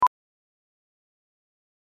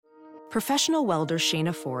Professional welder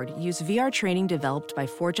Shayna Ford used VR training developed by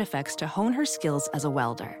ForgeFX to hone her skills as a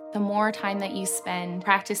welder. The more time that you spend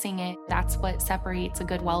practicing it, that's what separates a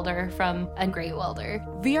good welder from a great welder.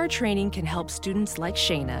 VR training can help students like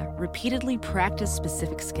Shayna repeatedly practice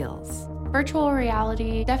specific skills. Virtual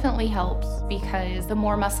reality definitely helps because the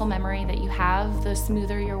more muscle memory that you have, the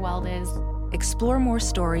smoother your weld is. Explore more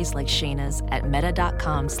stories like Shayna's at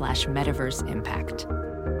meta.com/metaverseimpact.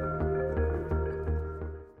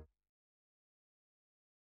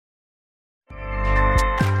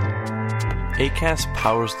 Acast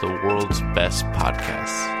powers the world's best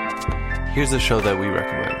podcasts. Here's a show that we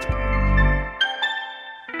recommend.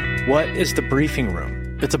 What is The Briefing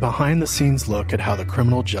Room? It's a behind-the-scenes look at how the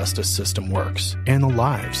criminal justice system works and the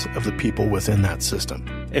lives of the people within that system.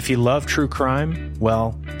 If you love true crime,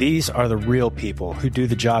 well, these are the real people who do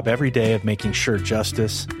the job every day of making sure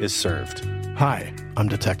justice is served. Hi, I'm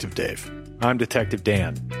Detective Dave. I'm Detective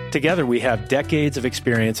Dan. Together, we have decades of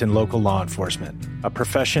experience in local law enforcement, a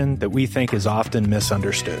profession that we think is often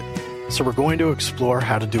misunderstood. So we're going to explore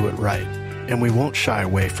how to do it right, and we won't shy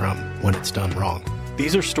away from when it's done wrong.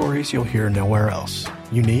 These are stories you'll hear nowhere else.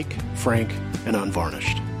 Unique, frank, and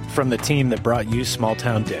unvarnished. From the team that brought you Small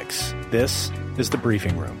Town Dicks, this is The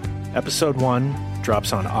Briefing Room. Episode 1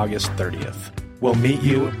 drops on August 30th. We'll meet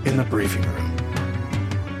you in the briefing room.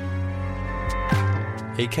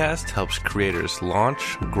 Acast helps creators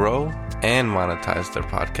launch, grow, and monetize their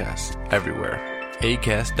podcasts everywhere.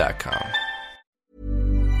 Acast.com.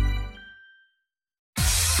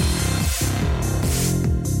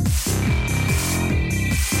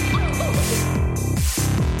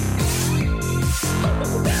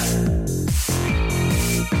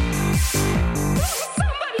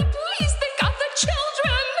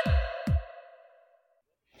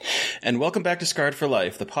 And welcome back to Scarred for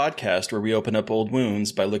Life, the podcast where we open up old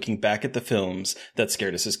wounds by looking back at the films that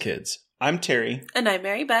scared us as kids. I'm Terry. And I'm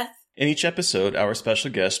Mary Beth. In each episode, our special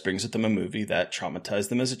guest brings with them a movie that traumatized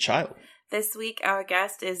them as a child. This week, our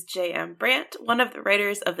guest is J.M. Brandt, one of the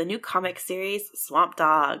writers of the new comic series, Swamp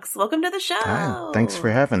Dogs. Welcome to the show. Hi, thanks for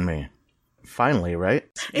having me. Finally, right?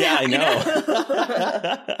 Yeah, I know.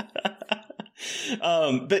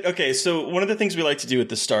 But okay, so one of the things we like to do at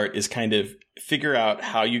the start is kind of figure out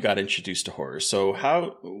how you got introduced to horror. So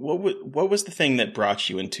what was the thing that brought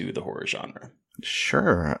you into the horror genre?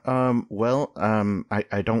 Sure. I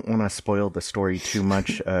don't want to spoil the story too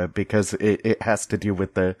much because it has to do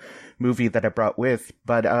with the movie that I brought with.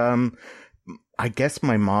 But I guess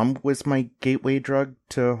my mom was my gateway drug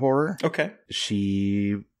to horror. Okay.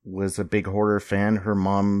 She was a big horror fan. Her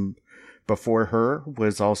mom before her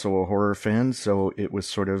was also a horror fan, so it was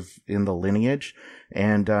sort of in the lineage.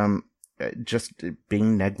 And just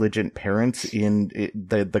being negligent parents in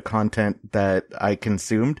the content that I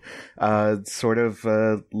consumed sort of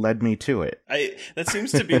led me to it. That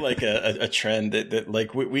seems to be like a trend that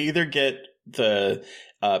like we either get the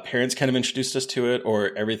parents kind of introduced us to it,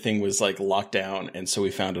 or everything was like locked down, and so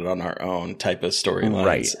we found it on our own type of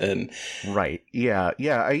storylines. Right. Yeah.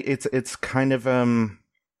 It's kind of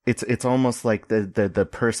It's almost like the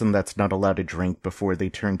person that's not allowed to drink before they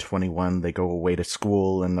turn 21, they go away to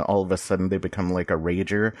school and all of a sudden they become like a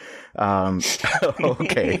rager.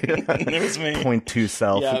 Okay. That was me. 0.2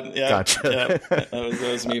 self. Yeah, gotcha. Yeah. That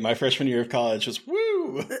was me. My freshman year of college was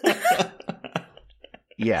woo.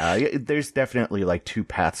 Yeah, there's definitely like two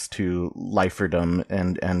paths to liferdom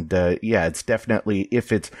and yeah, it's definitely,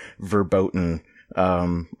 if it's verboten,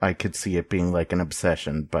 I could see it being like an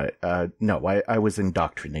obsession, but no, I was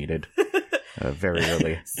indoctrinated very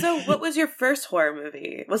early. So what was your first horror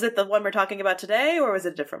movie? Was it the one we're talking about today, or was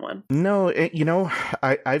it a different one? No,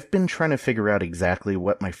 I've been trying to figure out exactly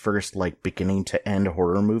what my first like beginning to end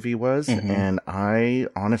horror movie was, and I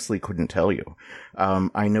honestly couldn't tell you.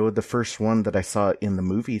 I know the first one that I saw in the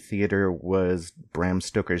movie theater was Bram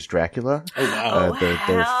Stoker's Dracula. Oh, wow. The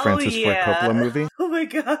Francis Ford Coppola movie. Oh my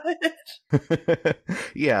god.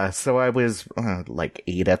 Yeah, so I was like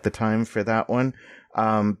 8 at the time for that one.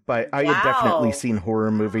 But I had definitely seen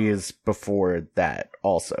horror movies before that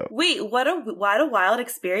also. Wait, what a wild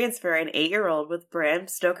experience for an 8-year-old with Bram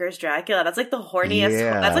Stoker's Dracula. That's like the horniest.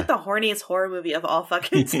 Yeah. That's like the horniest horror movie of all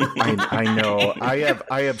fucking time. I know.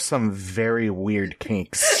 I have some very weird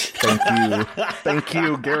kinks. Thank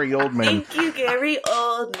you, Gary Oldman. Thank you, Gary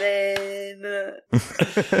Oldman.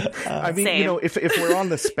 I mean, Same. if we're on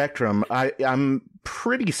the spectrum, I'm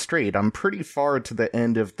pretty straight. I'm pretty far to the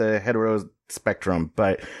end of the hetero spectrum,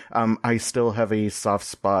 but I still have a soft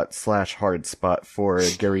spot / hard spot for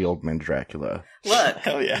Gary Oldman Dracula. Look,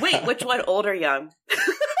 Hell yeah. Wait, which one, old or young?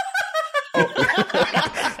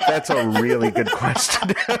 That's a really good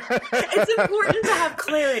question. It's important to have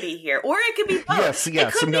clarity here, or it could be both. Yes.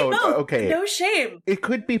 It could be both. Okay. No shame. It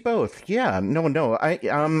could be both. Yeah. No.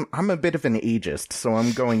 I'm a bit of an ageist, so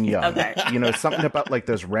I'm going young. Okay. Something about like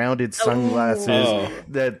those rounded sunglasses,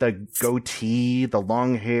 the goatee, the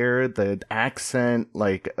long hair, the accent,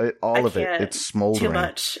 like all of it. It's smoldering. Too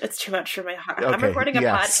much. It's too much for my heart. Okay, I'm recording a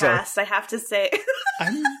podcast. I have to say.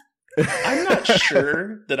 I'm not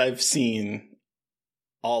sure that I've seen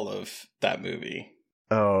all of that movie.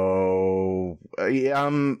 Oh,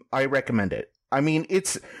 I recommend it. I mean,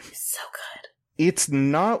 it's so good. It's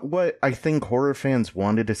not what I think horror fans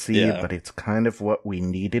wanted to see, but it's kind of what we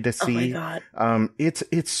needed to see. Oh my God.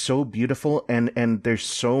 It's so beautiful, and there's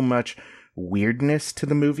so much weirdness to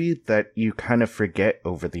the movie that you kind of forget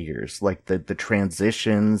over the years, like the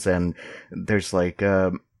transitions, and there's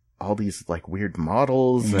all these like weird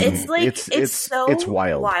models. And it's like it's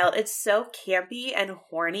wild. It's so campy and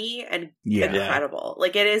horny and incredible.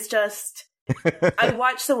 Like it is just. I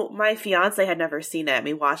watched. So my fiance had never seen it.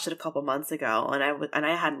 We watched it a couple months ago, and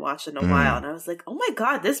I hadn't watched it in a while. And I was like, "Oh my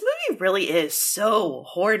God, this movie really is so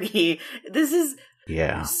horny. This is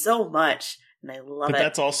so much." And I love it. But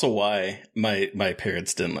that's also why my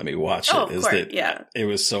parents didn't let me watch it. Of course, It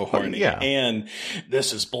was so horny. And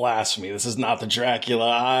this is blasphemy. This is not the Dracula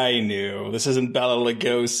I knew. This isn't Bela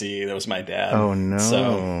Lugosi. That was my dad. Oh no.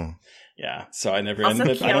 So so I never ended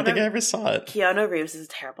up, I don't think I ever saw it. Keanu Reeves is a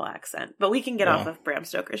terrible accent, but we can get off of Bram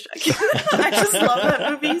Stoker's Dracula. I just love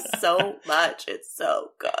that movie so much. It's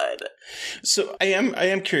so good. So I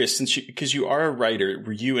am curious, because you are a writer,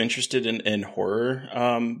 were you interested in horror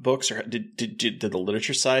books, or did the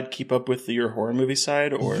literature side keep up with your horror movie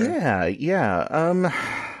side? Or I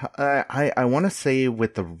want to say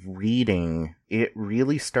with the reading, it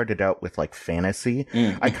really started out with like fantasy.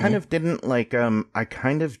 I kind of didn't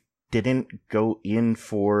didn't go in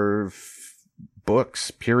for books,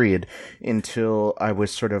 period, until I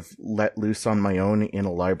was sort of let loose on my own in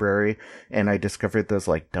a library, and I discovered those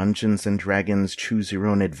like Dungeons and Dragons Choose Your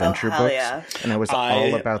Own Adventure books, and I was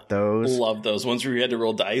all about those. Love those ones where you had to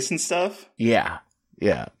roll dice and stuff. Yeah.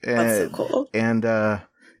 That's so cool. But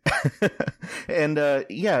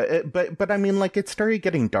I mean, like, it started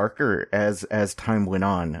getting darker as time went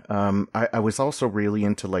on. I was also really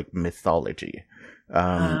into like mythology.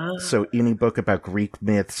 So any book about Greek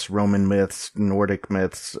myths, Roman myths, Nordic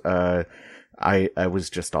myths, I was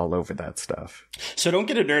just all over that stuff. So don't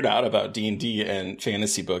get a nerd out about D&D and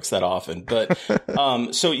fantasy books that often, but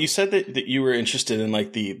so you said that you were interested in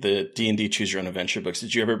like the D&D Choose Your Own Adventure books.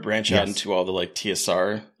 Did you ever branch out into all the like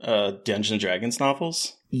TSR Dungeons and Dragons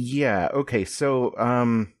novels? Yeah. Okay. So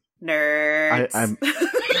nerds. I'm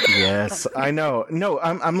yes, I know. No,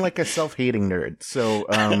 I'm like a self-hating nerd. So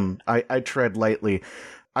I tread lightly.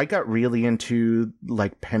 I got really into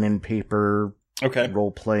like pen and paper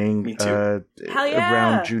role playing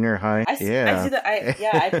around junior high. I see that.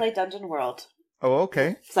 I play Dungeon World. Oh,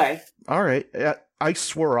 okay. Sorry. All right. I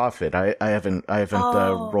swore off it. I haven't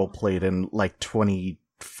role played in like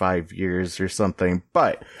 25 years or something.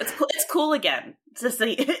 But it's cool. It's cool again. Just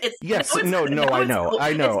like, it's I know. Cool.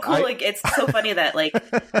 It's cool. It's so funny that like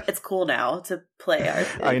it's cool now to play our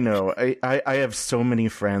thing. I know. I have so many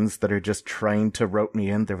friends that are just trying to rope me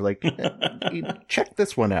in. They're like, check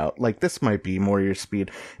this one out. Like, this might be more your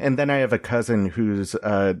speed. And then I have a cousin who's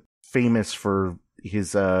famous for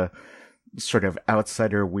his sort of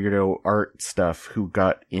outsider weirdo art stuff, who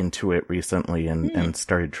got into it recently and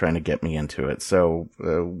started trying to get me into it. So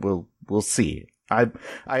we'll see. I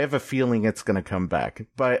have a feeling it's going to come back.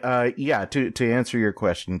 But to answer your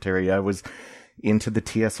question, Terry, I was into the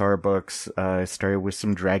TSR books. I started with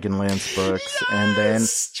some Dragonlance books, and then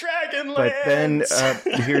Dragonlance. But then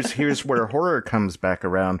here's where horror comes back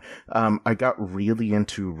around. I got really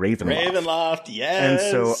into Ravenloft. Yes.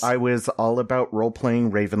 And so I was all about role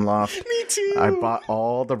playing Ravenloft. Me too. I bought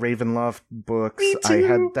all the Ravenloft books. Me too. I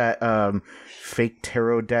had that fake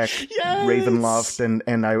tarot deck Ravenloft,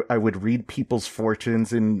 and I would read people's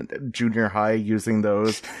fortunes in junior high using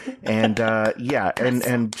those, and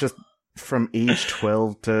and just from age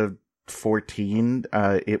 12 to 14,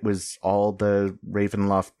 it was all the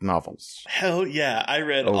Ravenloft novels. Hell yeah, I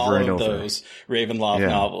read all of those Ravenloft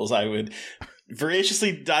novels. I would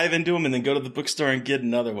voraciously dive into them and then go to the bookstore and get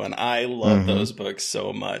another one. I love those books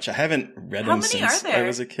so much. I haven't read them since I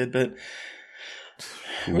was a kid, but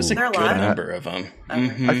There was a good number of them.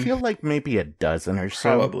 Mm-hmm. I feel like maybe a dozen or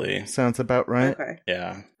so. Probably. Sounds about right. Okay.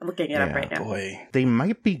 Yeah. I'm looking it up right now. Boy. They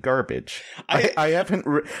might be garbage. I haven't.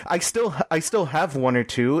 I still have one or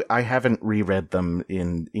two. I haven't reread them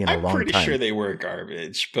in a long time. I'm pretty sure they were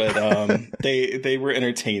garbage, but they were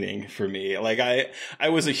entertaining for me. Like I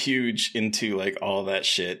was a huge into like all that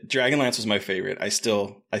shit. Dragonlance was my favorite. I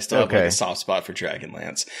still have like a soft spot for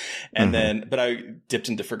Dragonlance. And then, but I dipped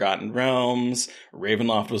into Forgotten Realms.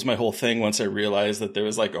 Ravenloft was my whole thing once I realized that there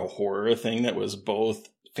was like a horror thing that was both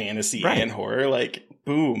fantasy and horror. Like,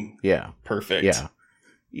 boom. Yeah. Perfect. Yeah.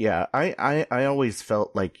 Yeah. I always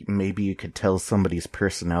felt like maybe you could tell somebody's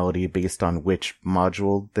personality based on which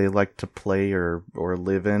module they like to play or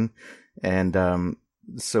live in. And,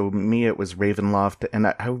 so me, it was Ravenloft, and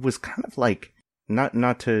I was kind of like,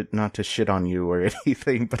 not to shit on you or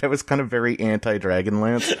anything, but I was kind of very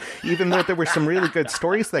anti-Dragonlance, even though there were some really good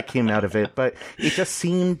stories that came out of it, but it just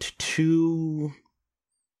seemed too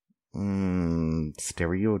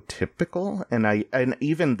stereotypical, and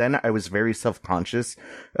even then I was very self-conscious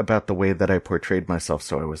about the way that I portrayed myself,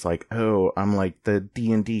 so I was like, oh, I'm like the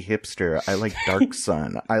D&D hipster, I like Dark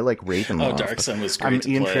Sun, I like Ravenloft. Oh, Dark Sun was great. I'm to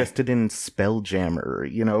play. interested in Spelljammer,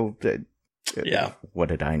 you know. Yeah. What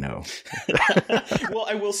did I know? Well,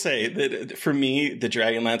 I will say that for me, the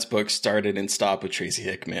Dragonlance books started and stopped with Tracy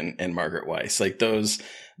Hickman and Margaret Weiss. Like those,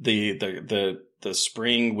 the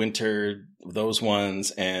spring, winter, those ones,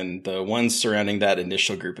 and the ones surrounding that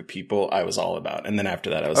initial group of people, I was all about. And then after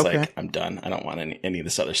that, I was like, I'm done. I don't want any of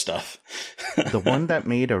this other stuff. The one that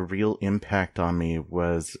made a real impact on me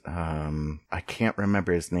was, I can't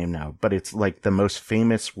remember his name now, but it's like the most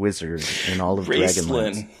famous wizard in all of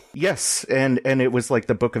Dragonlance. Yes, and it was like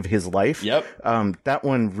the book of his life. Yep. That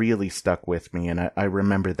one really stuck with me, and I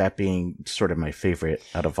remember that being sort of my favorite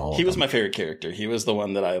out of all of them. He was my favorite character. He was the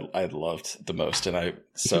one that I loved the most, and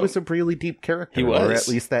he was a really deep character. He was. Or at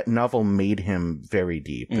least that novel made him very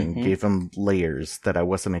deep and gave him layers that I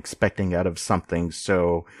wasn't expecting out of something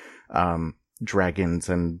so dragons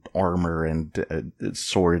and armor and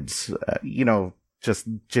swords, just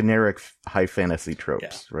generic high fantasy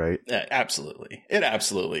tropes, right? Yeah, absolutely. It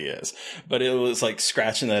absolutely is. But it was like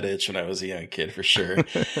scratching that itch when I was a young kid for sure.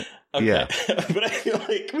 Okay. Yeah. But I feel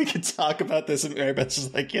like we could talk about this and Mary Beth's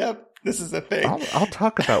just like, yep, this is the thing. I'll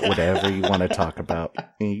talk about whatever you want to talk about.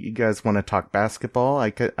 You guys want to talk basketball?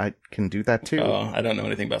 I can do that too. Oh, I don't know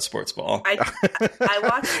anything about sports ball. I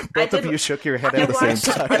watched. Both of you shook your head at the same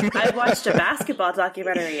time. I watched a basketball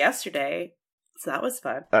documentary yesterday, so that was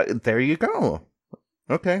fun. There you go.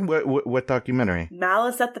 Okay, what documentary?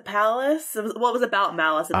 Malice at the Palace. It was about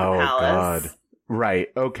Malice at the Palace. Oh God! Right.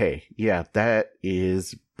 Okay. Yeah, that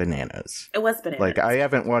is bananas. It was bananas. Like, I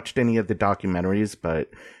haven't watched any of the documentaries, but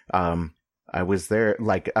I was there.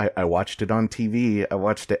 Like, I watched it on TV. I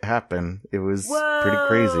watched it happen. It was pretty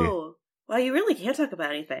crazy. Well, you really can't talk about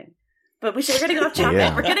anything. But we're getting off track.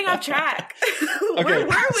 Yeah. We're getting off track. Okay, where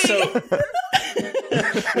were we? So,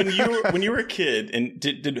 when you were a kid, and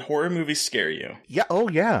did horror movies scare you? Yeah. Oh,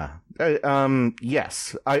 yeah.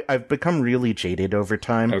 Yes. I've become really jaded over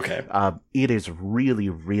time. Okay. It is really,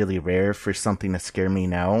 really rare for something to scare me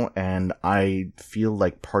now, and I feel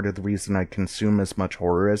like part of the reason I consume as much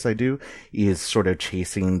horror as I do is sort of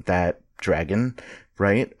chasing that dragon.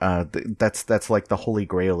 Right? That's like the holy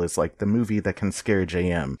grail, is like the movie that can scare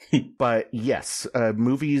JM. But yes,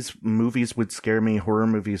 movies would scare me. Horror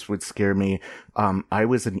movies would scare me. I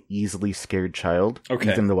was an easily scared child,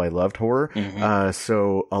 even though I loved horror.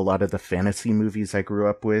 So a lot of the fantasy movies I grew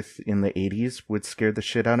up with in the 80s would scare the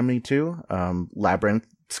shit out of me too. Labyrinth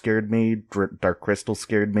scared me. Dark Crystal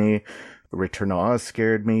scared me. Return to Oz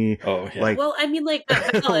scared me. Oh, yeah. Like, well, I mean, like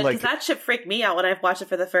that shit freaked me out when I watched it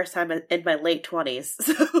for the first time in my late 20s.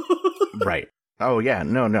 Right. Oh, yeah.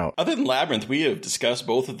 No. Other than Labyrinth, we have discussed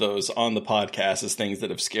both of those on the podcast as things that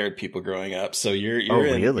have scared people growing up. So you're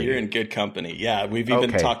in good company. Yeah, we've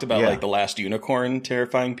even talked about like The Last Unicorn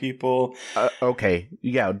terrifying people. Okay.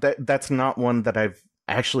 Yeah, that's not one that I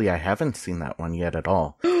haven't seen that one yet at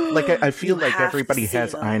all. Like, I feel like everybody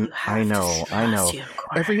has. I know.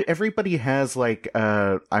 Everybody has like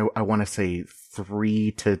I want to say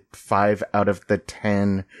 3 to 5 out of the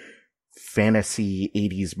 10 fantasy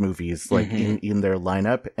 80s movies like in their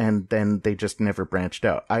lineup, and then they just never branched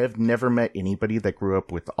out. I have never met anybody that grew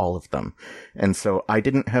up with all of them, and so I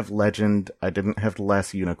didn't have Legend. I didn't have The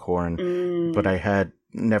Last Unicorn, but I had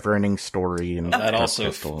Never-Ending Story and that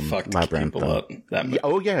also fucked Labyrinth people up.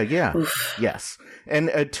 Yeah. Yes.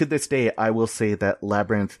 And to this day, I will say that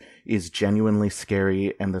Labyrinth is genuinely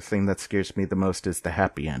scary, and the thing that scares me the most is the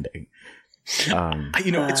happy ending.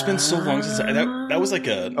 It's been so long since that was like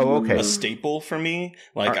a staple for me.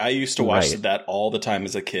 Like I used to watch that all the time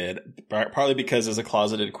as a kid, partly because as a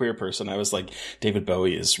closeted queer person, I was like, David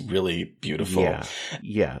Bowie is really beautiful.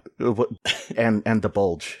 Yeah. And the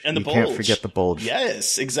bulge. And the you bulge. Can't forget the bulge.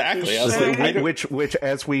 Yes, exactly. I was like, which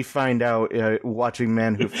as we find out, watching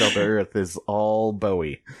Man Who Fell to Earth is all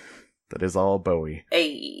Bowie. That is all Bowie.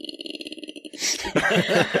 Hey.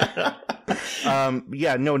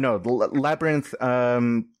 Labyrinth,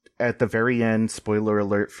 at the very end, spoiler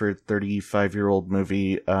alert for 35-year-old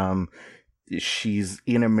movie, she's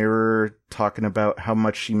in a mirror talking about how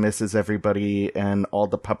much she misses everybody, and all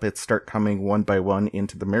the puppets start coming one by one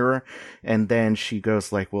into the mirror, and then she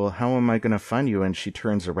goes like, well, how am I going to find you? And she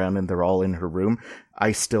turns around and they're all in her room.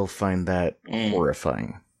 I still find that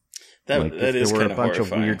horrifying. That is kind of horrifying. There were a bunch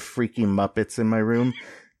of weird, freaky Muppets in my room.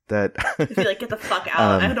 That I'd be like, get the fuck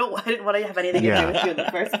out. I didn't want to have anything to do with you in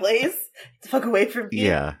the first place. Get the fuck away from me.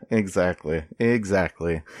 Yeah, exactly.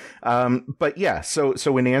 But yeah,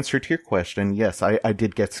 so in answer to your question, yes, I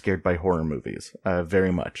did get scared by horror movies,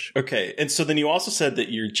 very much. Okay, and so then you also said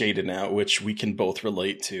that you're jaded now, which we can both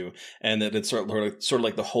relate to, and that it's sort of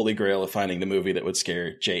like the holy grail of finding the movie that would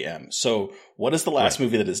scare JM. So what is the last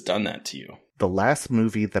movie that has done that to you? The last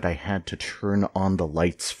movie that I had to turn on the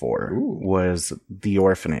lights for was The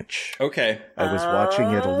Orphanage. Okay. I was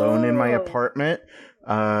watching it alone in my apartment,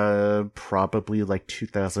 probably like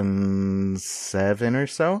 2007 or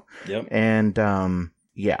so. Yep. And, I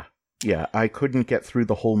couldn't get through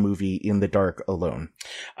the whole movie in the dark alone.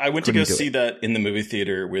 I went to go see that in the movie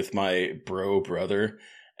theater with my brother,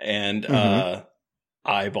 and I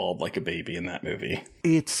bawled like a baby in that movie.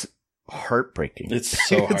 It's heartbreaking. It's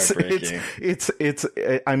so heartbreaking. It's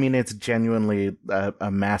genuinely a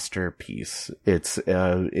masterpiece. It's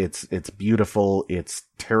beautiful. It's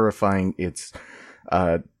terrifying. It's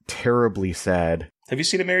terribly sad. Have you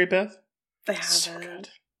seen it, Mary Beth? I haven't. So good.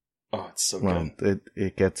 Oh, it's so good.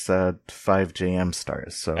 It gets 5 JM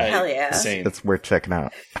stars. So hell yeah, it's worth checking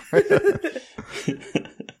out.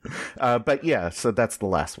 But yeah, so that's the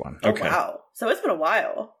last one. Okay. Oh, wow. So it's been a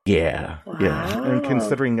while. Yeah. Wow. Yeah. And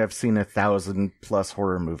considering I've seen 1,000+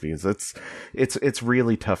 horror movies, it's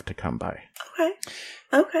really tough to come by.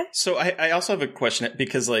 Okay. So I also have a question,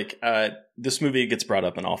 because this movie gets brought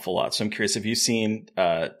up an awful lot. So I'm curious, have you seen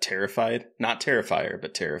Terrified? Not Terrifier,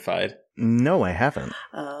 but Terrified. No, I haven't.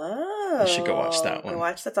 Oh, you should go watch that one. Go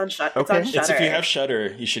watch. That's on Shudder. Okay. It's on Shudder. If you have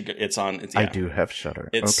Shudder, you should. It's on. I do have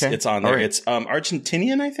Shudder. It's on there. Right. It's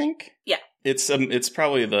Argentinian, I think. Yeah. It's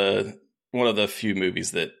probably one of the few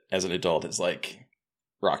movies that, as an adult, has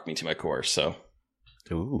rocked me to my core. So,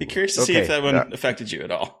 be curious to see if that one affected you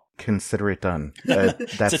at all. Consider it done.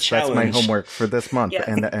 That's my homework for this month,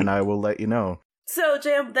 and I will let you know. So,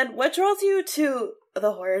 Jam, then what draws you to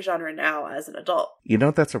the horror genre now as an adult?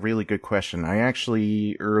 That's a really good question. I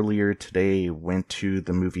actually earlier today went to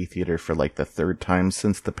the movie theater for the 3rd time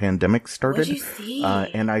since the pandemic started. What'd you see?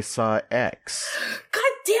 And I saw X.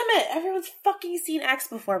 God damn it! Everyone's fucking seen X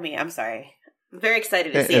before me. I'm sorry. I'm very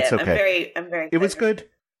excited to see it. Okay. I'm very. It was good.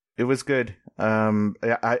 It was good. I'm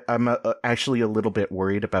actually a little bit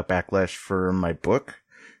worried about backlash for my book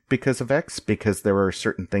because of X, because there are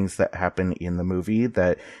certain things that happen in the movie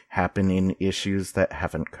that happen in issues that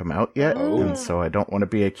haven't come out yet. Oh. And so I don't want to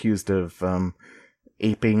be accused of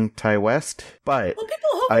aping Ty West. But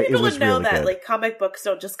people would know really that good. Comic books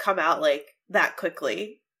don't just come out that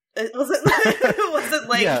quickly. It wasn't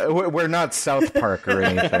like yeah, we're not South Park or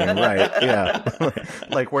anything, right? Yeah,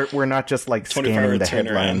 we're not just scanning the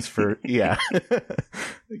headlines for yeah,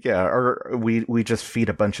 or we just feed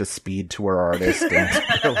a bunch of speed to our artists and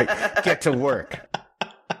get to work.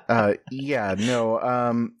 It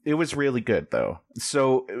was really good though.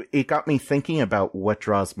 So it got me thinking about what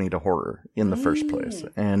draws me to horror in the first place,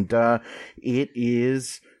 and it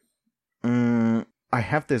is. I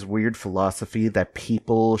have this weird philosophy that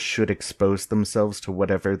people should expose themselves to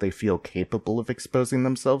whatever they feel capable of exposing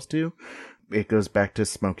themselves to. It goes back to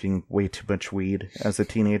smoking way too much weed as a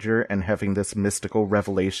teenager and having this mystical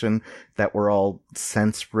revelation that we're all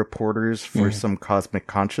sense reporters for some cosmic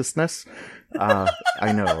consciousness.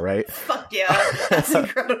 I know, right? Fuck yeah. That's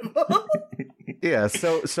incredible. Yeah,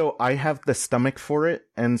 so I have the stomach for it,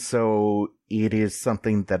 and so it is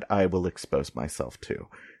something that I will expose myself to.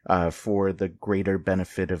 For the greater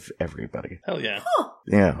benefit of everybody. Hell yeah. Huh.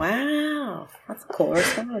 Yeah. Wow. That's a cool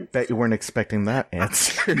response. Bet you weren't expecting that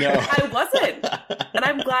answer. No. I wasn't. And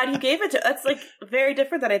I'm glad you gave it to. That's very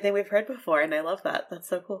different than anything we've heard before, and I love that. That's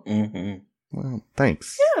so cool. Mm-hmm. Well,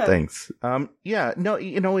 thanks. Yeah. Thanks.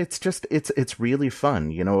 It's just, it's really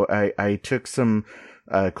fun. I took some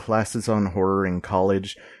classes on horror in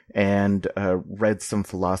college and read some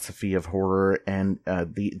philosophy of horror. And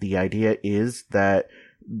the idea is that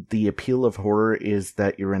the appeal of horror is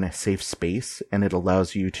that you're in a safe space and it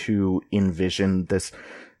allows you to envision this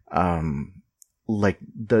like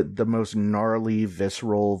the most gnarly,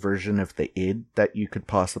 visceral version of the id that you could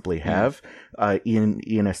possibly have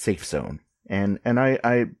in a safe zone. And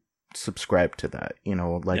I subscribe to that,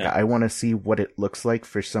 I want to see what it looks like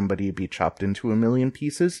for somebody to be chopped into a million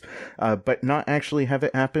pieces, but not actually have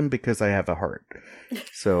it happen because I have a heart.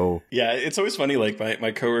 So yeah, it's always funny. Like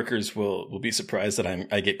my coworkers will be surprised that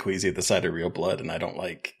I get queasy at the sight of real blood, and I don't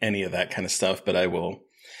like any of that kind of stuff, but I will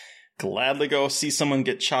gladly go see someone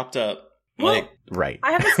get chopped up. Right.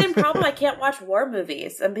 I have the same problem. I can't watch war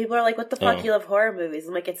movies. And people are like, what the fuck, you love horror movies?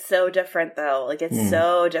 I'm like, it's so different, though. Like, it's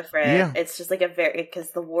so different. Yeah. It's just like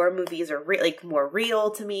because the war movies are more real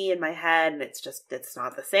to me in my head. And it's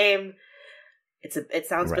not the same. It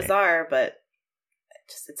sounds bizarre, but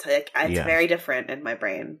it's very different in my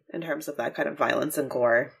brain in terms of that kind of violence and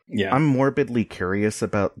gore. Yeah. I'm morbidly curious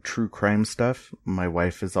about true crime stuff. My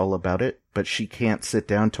wife is all about it, but she can't sit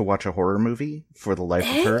down to watch a horror movie for the life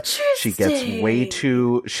of her. She gets way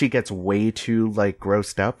too like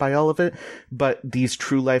grossed out by all of it. But these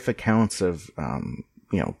true life accounts of,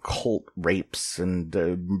 cult rapes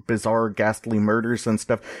and bizarre, ghastly murders and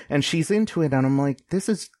stuff. And she's into it. And I'm like, this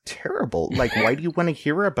is terrible. Like, why do you want to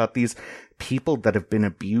hear about these people that have been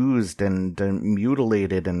abused and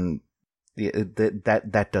mutilated? And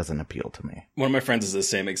that doesn't appeal to me. One of my friends is the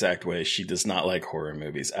same exact way. She does not like horror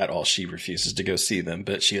movies at all. She refuses to go see them,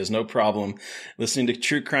 but she has no problem listening to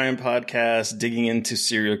true crime podcasts, digging into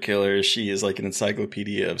serial killers. She is like an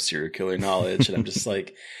encyclopedia of serial killer knowledge. And I'm just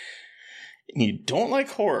like, you don't like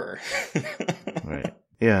horror. Right.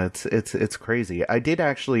 Yeah, it's crazy. I did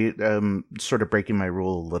actually, sort of breaking my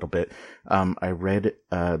rule a little bit. I read,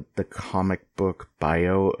 the comic book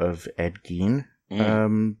bio of Ed Gein,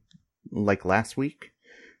 like last week.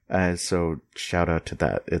 So shout out to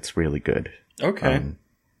that. It's really good. Okay.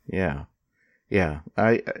 Yeah.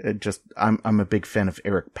 I'm a big fan of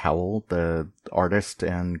Eric Powell, the artist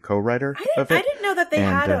and co-writer of it. I didn't know that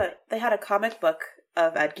they had a comic book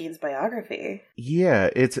of Ed Gein's biography. Yeah,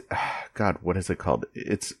 it's God, what is it called?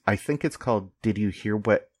 I think it's called Did You Hear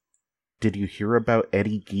About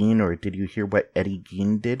Eddie Gein, or Did You Hear What Eddie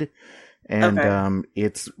Gein Did? And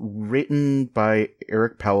it's written by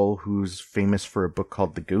Eric Powell, who's famous for a book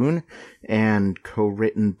called The Goon, and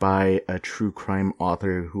co-written by a true crime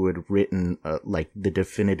author who had written like the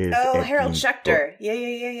definitive Ed Harold Gein Schechter. book.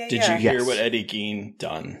 Yeah. Did you hear what Eddie Gein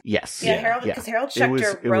done? Yes. Yeah, because Harold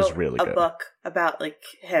Schechter wrote really a book about like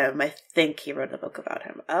him. I think he wrote a book about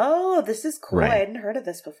him. Oh, this is cool. Right. I hadn't heard of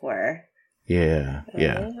this before. Yeah.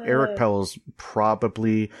 Eric Powell's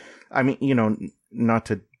probably, not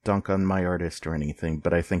to dunk on my artist or anything,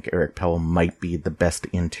 but I think Eric Powell might be the best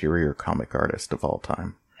interior comic artist of all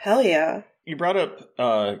time. Hell yeah. You brought up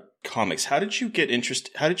comics. How did you get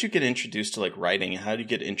introduced to like writing? How did you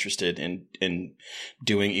get interested in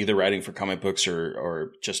doing either writing for comic books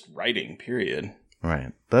or just writing, period?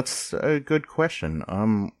 Right. That's a good question.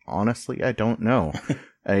 Honestly, I don't know.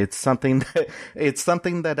 It's something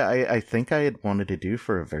that I think I had wanted to do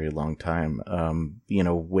for a very long time.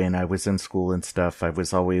 When I was in school and stuff, I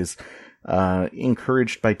was always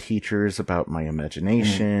encouraged by teachers about my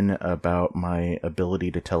imagination, about my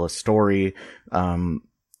ability to tell a story,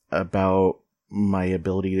 about my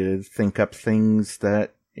ability to think up things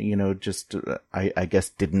that, I guess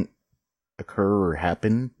didn't occur or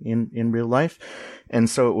happen in real life. And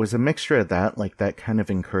so it was a mixture of that, like that kind of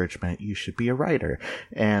encouragement, you should be a writer,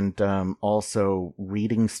 and also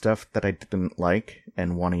reading stuff that I didn't like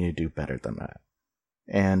and wanting to do better than that.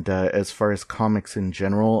 And as far as comics in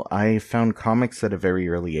general, I found comics at a very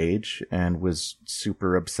early age and was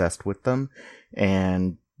super obsessed with them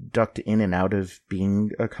and ducked in and out of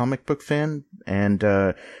being a comic book fan, and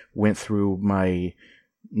went through my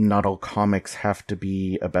not all comics have to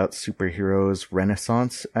be about superheroes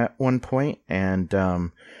renaissance at one point, and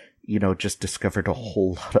just discovered a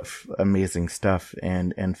whole lot of amazing stuff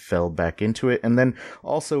and fell back into it. And then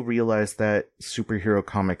also realized that superhero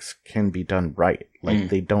comics can be done right. Like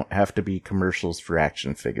they don't have to be commercials for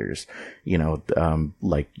action figures.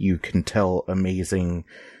 Like you can tell amazing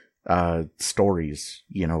stories,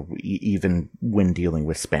 even when dealing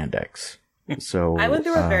with spandex. So I went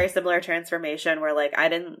through a very similar transformation where like I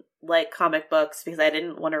didn't like comic books because I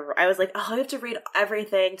didn't want to. I was like, I have to read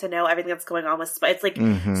everything to know everything that's going on with. It's like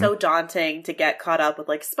so daunting to get caught up with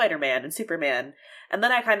like Spider-Man and Superman. And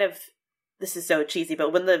then I kind of, this is so cheesy,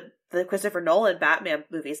 but when the the Christopher Nolan Batman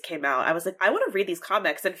movies came out, I was like, I want to read these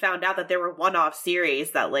comics, and found out that there were one-off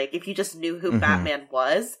series that, like, if you just knew who Batman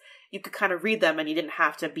was, you could kind of read them and you didn't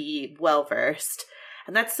have to be well-versed.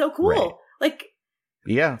 And that's so cool. Right. Like,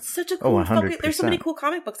 yeah, such a cool focus. There's so many cool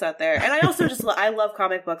comic books out there. And I also just, I love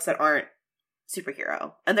comic books that aren't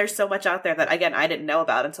superhero. And there's so much out there that, again, I didn't know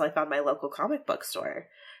about until I found my local comic book store.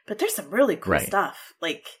 But there's some really cool stuff.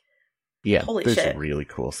 Like, yeah, holy there's shit. Really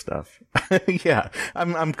cool stuff. Yeah,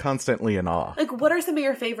 I'm constantly in awe. Like, what are some of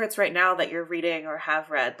your favorites right now that you're reading or have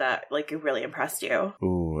read that, like, really impressed you?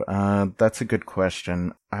 Ooh, that's a good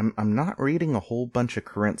question. I'm not reading a whole bunch of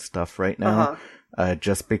current stuff right now.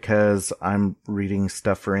 Just because I'm reading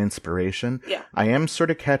stuff for inspiration. Yeah. I am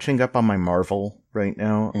sort of catching up on my Marvel right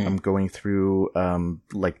now. I'm going through,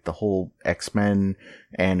 like the whole X-Men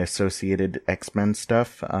and associated X-Men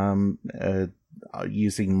stuff,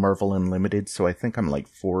 using Marvel Unlimited. So I think I'm like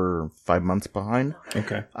 4 or 5 months behind.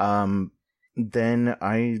 Okay. Then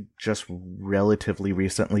I just relatively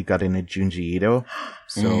recently got into Junji Ito.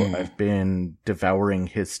 So I've been devouring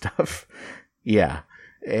his stuff. Yeah.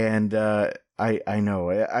 And, I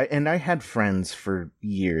know. And I had friends for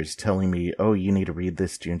years telling me, oh, you need to read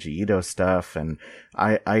this Junji Ito stuff. And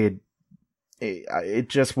it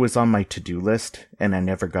just was on my to-do list and I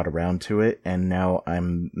never got around to it. And now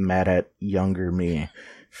I'm mad at younger me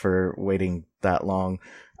for waiting that long.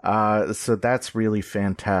 So that's really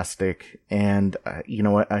fantastic. And, you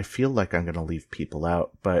know what? I feel like I'm going to leave people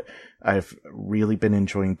out, but I've really been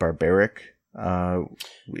enjoying Barbaric,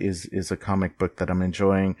 is a comic book that I'm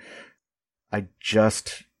enjoying. I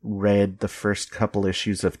just read the first couple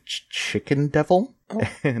issues of Chicken Devil,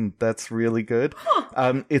 and that's really good.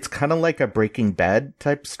 It's kind of like a Breaking Bad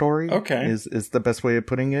type story. Okay. Is the best way of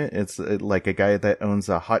putting it. It's like a guy that owns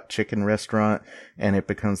a hot chicken restaurant, and it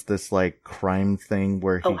becomes this like crime thing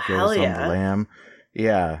where he goes on the lam.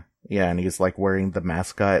 Yeah. Yeah. And he's like wearing the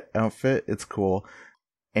mascot outfit. It's cool.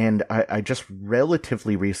 And I just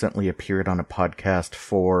relatively recently appeared on a podcast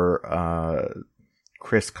for,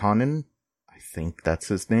 Chris Conan. I think that's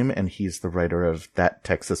his name, and he's the writer of That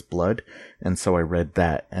Texas Blood, and so I read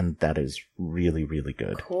that, and that is really, really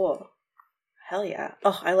good. Cool. Hell yeah.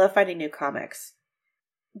 Oh, I love finding new comics.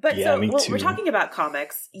 But yeah, we're talking about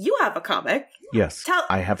comics. You have a comic. Yes,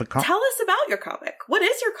 I have a comic. Tell us about your comic. What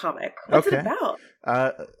is your comic? What's it about?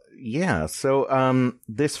 Yeah, so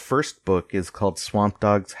this first book is called Swamp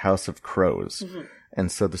Dog's House of Crows. Mm-hmm. And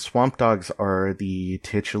so the Swamp Dogs are the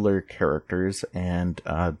titular characters, and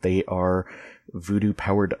they are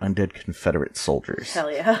voodoo-powered undead Confederate soldiers. Hell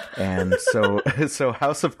yeah. And so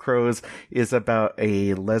House of Crows is about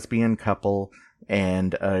a lesbian couple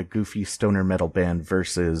and a goofy stoner metal band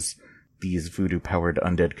versus these voodoo-powered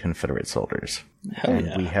undead Confederate soldiers. Hell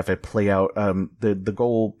and we have it play out. The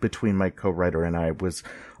goal between my co-writer and I was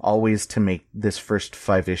always to make this first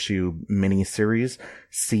 5-issue miniseries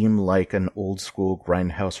seem like an old-school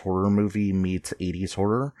grindhouse horror movie meets 80s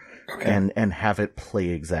horror, and have it play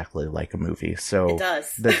exactly like a movie. So it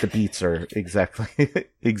does. The beats are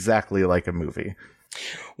exactly like a movie.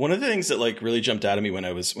 One of the things that like really jumped out at me when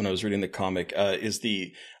I was reading the comic is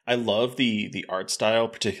I love the art style,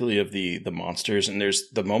 particularly of the monsters, and there's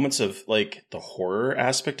the moments of like the horror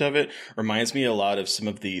aspect of it reminds me a lot of some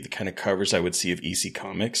of the kind of covers I would see of EC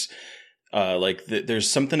Comics. There's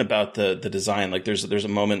something about the design. Like there's a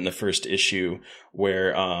moment in the first issue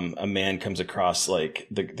where a man comes across like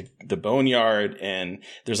the boneyard, and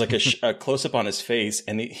there's like a close up on his face,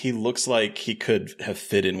 and he looks like he could have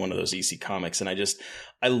fit in one of those EC Comics. And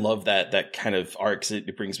I love that kind of art because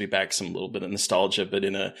it brings me back some little bit of nostalgia, but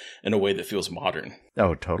in a way that feels modern.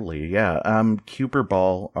 Oh, totally. Yeah. Kuber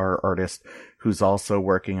Ball, our artist, who's also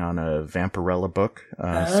working on a Vampirella book,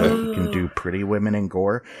 so he can do Pretty Women and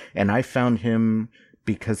Gore. And I found him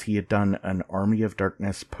because he had done an Army of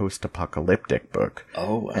Darkness post-apocalyptic book.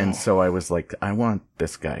 Oh, wow. And so I was like, I want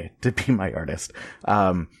this guy to be my artist.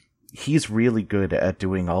 He's really good at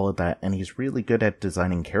doing all of that, and he's really good at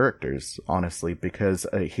designing characters, honestly, because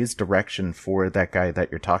his direction for that guy that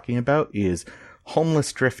you're talking about is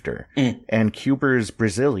Homeless Drifter. And Kuber's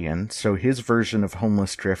Brazilian, so his version of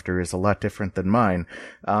Homeless Drifter is a lot different than mine.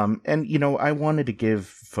 And, you know, I wanted to give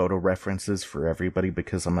photo references for everybody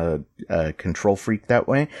because I'm a control freak that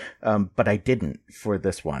way, but I didn't for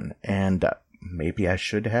this one. And maybe I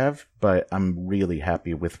should have, but I'm really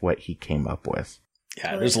happy with what he came up with.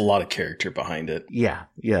 Yeah, there's a lot of character behind it. Yeah,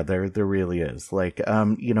 there really is. Like,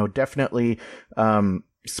 you know, definitely,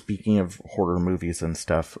 speaking of horror movies and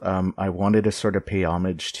stuff, I wanted to sort of pay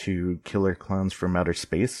homage to Killer Clowns from Outer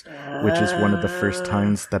Space, which is one of the first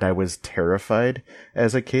times that I was terrified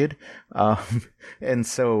as a kid. And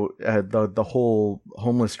so the whole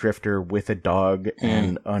homeless drifter with a dog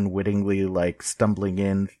and unwittingly like stumbling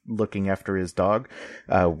in, looking after his dog,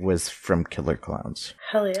 was from Killer Clowns.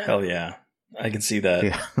 Hell yeah. Hell yeah. I can see that.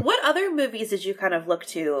 Yeah. What other movies did you kind of look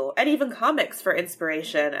to, and even comics, for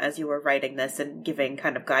inspiration as you were writing this and giving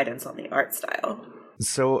kind of guidance on the art style?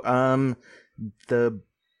 So, the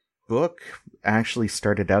book actually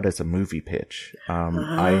started out as a movie pitch.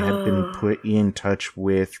 I had been put in touch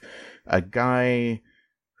with a guy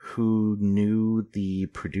who knew the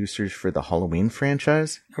producers for the Halloween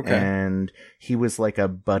franchise. Okay. And he was like a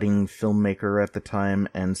budding filmmaker at the time.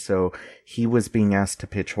 And so he was being asked to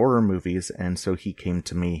pitch horror movies. And so he came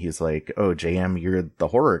to me. He's like, "Oh, JM, you're the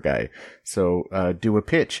horror guy. So, do a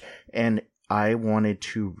pitch." And I wanted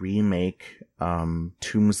to remake,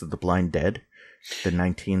 Tombs of the Blind Dead, the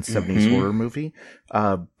 1970s horror movie,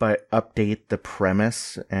 but update the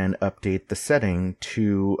premise and update the setting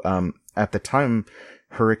to, at the time,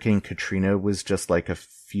 Hurricane Katrina was just like a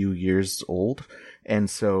few years old. And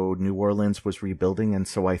so New Orleans was rebuilding. And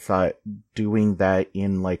so I thought doing that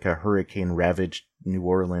in like a hurricane ravaged New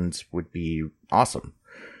Orleans would be awesome.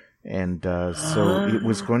 And, so it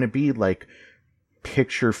was going to be like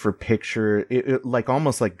picture for picture, it like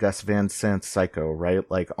almost like Gus Van Sant's Psycho, right?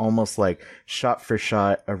 Like almost like shot for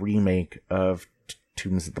shot, a remake of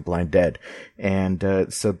Tombs of the Blind Dead.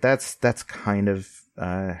 And, so that's kind of,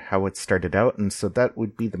 how it started out, and so that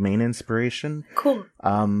would be the main inspiration. Cool.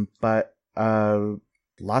 But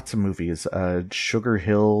lots of movies, Sugar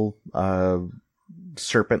Hill,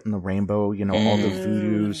 Serpent and the Rainbow, you know, all the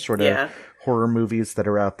voodoo sort of horror movies that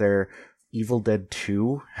are out there. Evil Dead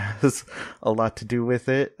 2 has a lot to do with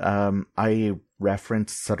it. I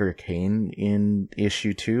referenced Sutter Kane in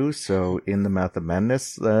issue 2, so In the Mouth of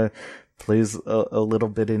Madness plays a little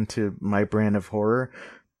bit into my brand of horror.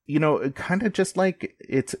 You know, kind of just like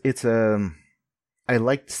I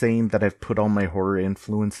liked saying that I've put all my horror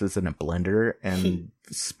influences in a blender and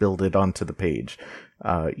spilled it onto the page.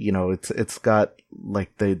 You know, it's got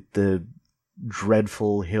like the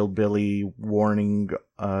dreadful hillbilly warning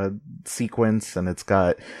sequence, and it's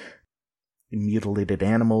got mutilated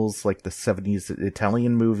animals like the 70s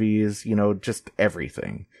Italian movies, you know, just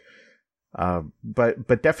everything.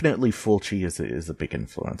 But definitely Fulci is a big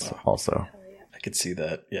influence also. I could see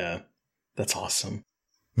that. Yeah. That's awesome.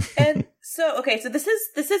 And so, okay, so this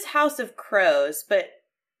is House of Crows, but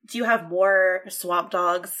do you have more Swamp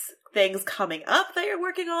Dogs things coming up that you're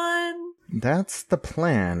working on? That's the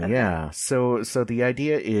plan, okay. Yeah. So the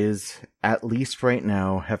idea is, at least right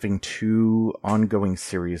now, having 2 ongoing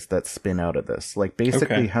series that spin out of this. Like,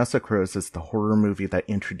 basically, House of Crows is the horror movie that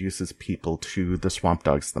introduces people to the Swamp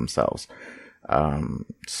Dogs themselves.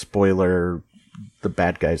 Spoiler, the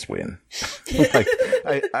bad guys win. Like,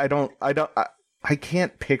 I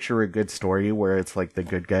can't picture a good story where it's like the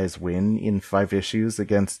good guys win in 5 issues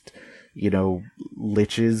against, you know,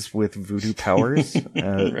 liches with voodoo powers.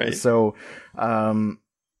 Right. So,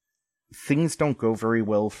 things don't go very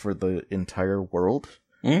well for the entire world,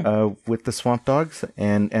 with the Swamp Dogs.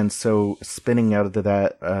 And so spinning out of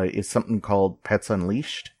that, is something called Pets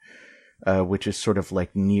Unleashed, which is sort of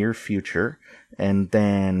like near future. And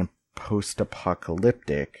then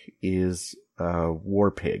post-apocalyptic is, War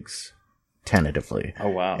Pigs. Tentatively. Oh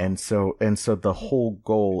wow. And so the whole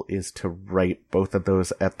goal is to write both of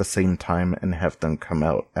those at the same time and have them come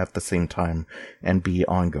out at the same time and be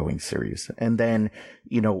ongoing series. And then,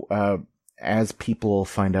 you know, as people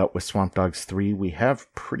find out with Swamp Dogs 3, we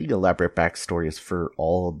have pretty elaborate backstories for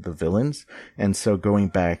all of the villains. And so going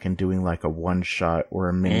back and doing like a one shot or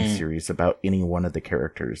a mini series about any one of the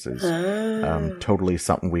characters is totally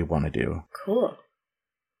something we want to do. Cool.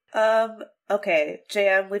 Okay,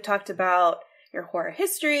 JM, we talked about your horror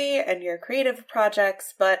history and your creative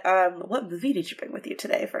projects, but what movie did you bring with you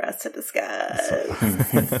today for us to discuss?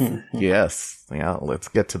 Yes. Yeah, let's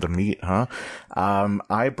get to the meat, huh?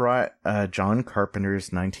 I brought John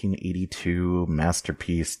Carpenter's 1982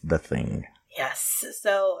 masterpiece, The Thing. Yes.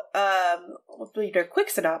 So, we'll read a quick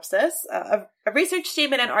synopsis. A research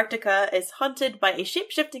team in Antarctica is hunted by a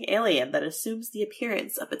shape-shifting alien that assumes the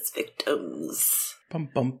appearance of its victims. Bum,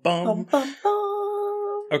 bum, bum. Bum, bum,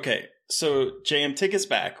 bum. Okay, so JM, take us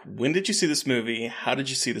back. When did you see this movie? How did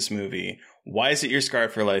you see this movie? Why is it your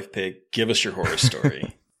Scarred for Life pick? Give us your horror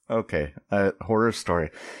story. Okay, horror story.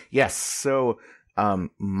 Yes, so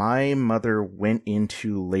my mother went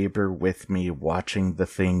into labor with me watching The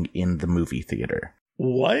Thing in the movie theater.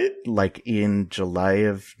 What? Like in July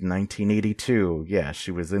of 1982. Yeah, she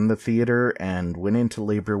was in the theater and went into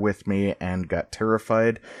labor with me and got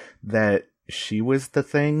terrified that she was the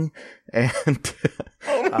thing. And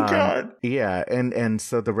oh my God. Yeah, and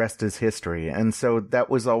so the rest is history. And so that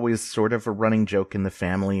was always sort of a running joke in the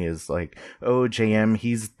family, is like, oh, JM,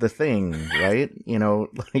 he's the thing, right? You know,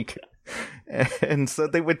 like, and so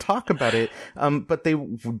they would talk about it, but they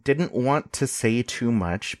didn't want to say too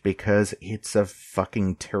much because it's a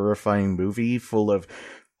fucking terrifying movie full of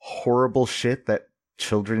horrible shit that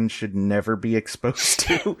children should never be exposed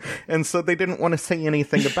to. And so they didn't want to say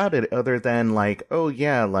anything about it other than like, oh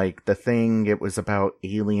yeah, like The Thing, it was about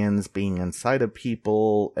aliens being inside of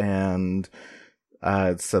people. And,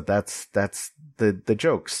 so that's the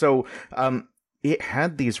joke. So, it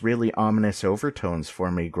had these really ominous overtones for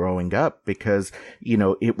me growing up because, you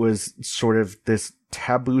know, it was sort of this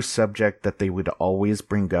taboo subject that they would always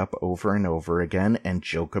bring up over and over again and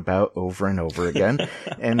joke about over and over again.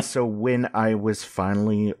 And so when I was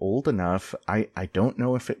finally old enough, I don't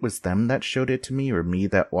know if it was them that showed it to me or me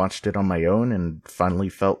that watched it on my own and finally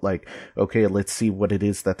felt like, okay, let's see what it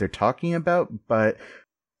is that they're talking about. But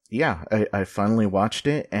yeah, I finally watched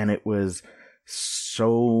it and it was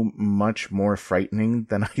so much more frightening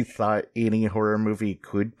than I thought any horror movie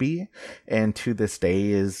could be, and to this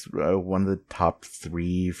day is one of the top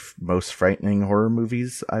 3 most frightening horror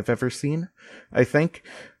movies I've ever seen, I think.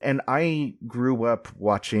 And I grew up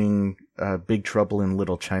watching Big Trouble in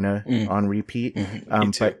Little China on repeat,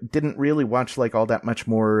 but didn't really watch like all that much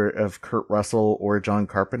more of Kurt Russell or John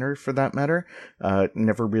Carpenter for that matter.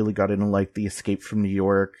 Never really got into like The Escape from New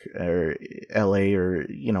York or LA or,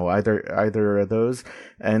 you know, either of those.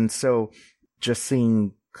 And so just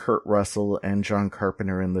seeing Kurt Russell and John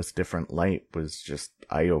Carpenter in this different light was just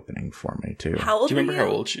eye-opening for me too. How old Do you remember were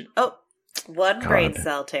you? how old she? Oh, one brain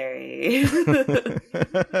cell, Terry.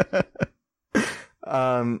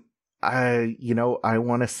 I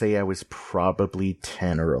want to say I was probably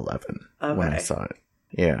 10 or 11 when I saw it.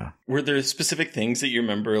 Yeah. Were there specific things that you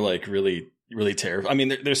remember, like, really, really terrifying? I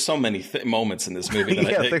mean, there's so many moments in this movie.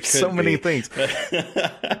 That there's so many things.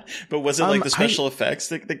 But was it like the special effects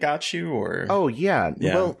that got you, or? Oh yeah.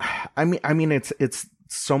 Well, I mean, it's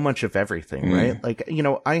so much of everything, right? Like, you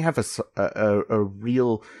know, I have a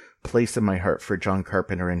real place in my heart for John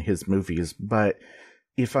Carpenter and his movies, but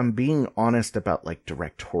if I'm being honest about like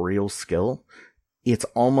directorial skill, it's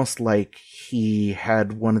almost like he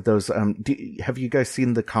had one of those, have you guys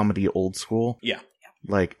seen the comedy Old School? Yeah.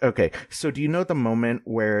 Like, okay, so do you know the moment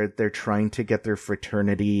where they're trying to get their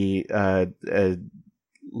fraternity,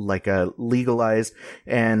 legalized,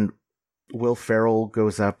 and Will Ferrell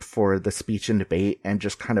goes up for the speech and debate and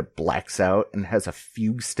just kind of blacks out and has a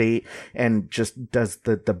fugue state and just does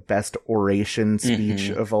the best oration speech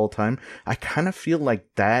of all time? I kind of feel like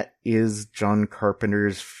that is John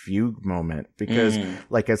Carpenter's fugue moment because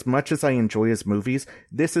like as much as I enjoy his movies,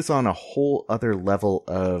 this is on a whole other level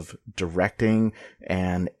of directing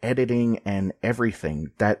and editing and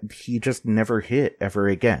everything that he just never hit ever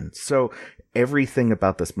again. So everything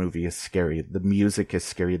about this movie is scary. The music is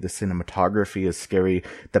scary. The cinematography is scary.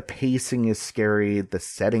 The pacing is scary. The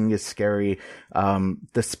setting is scary.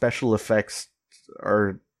 The special effects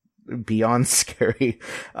are beyond scary.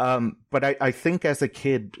 But I think as a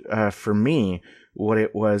kid, for me, what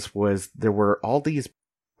it was there were all these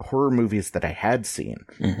horror movies that I had seen,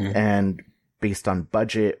 and based on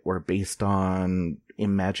budget or based on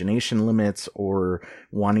imagination limits or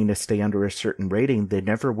wanting to stay under a certain rating, they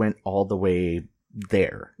never went all the way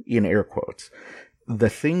there, in air quotes. The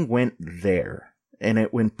Thing went there, and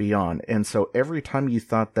it went beyond. And so every time you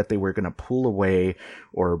thought that they were going to pull away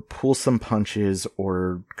or pull some punches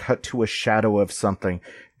or cut to a shadow of something,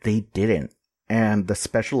 they didn't. And the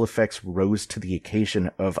special effects rose to the occasion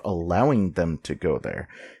of allowing them to go there.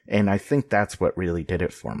 And I think that's what really did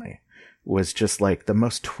it for me. Was just like the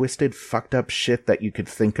most twisted, fucked up shit that you could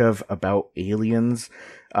think of about aliens,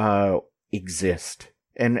 exist.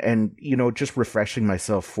 And, you know, just refreshing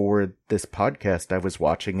myself for this podcast, I was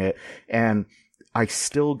watching it and I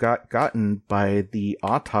still got gotten by the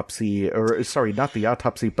autopsy, or sorry, not the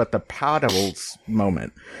autopsy, but the paddles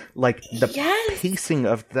moment. Like the pacing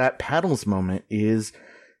of that paddles moment is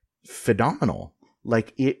phenomenal.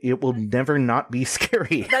 Like it will never not be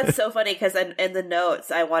scary. That's so funny because in the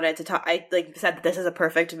notes I wanted to talk. I said that this is a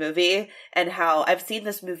perfect movie and how I've seen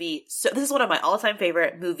this movie. So this is one of my all-time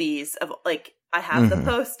favorite movies. Of like, I have the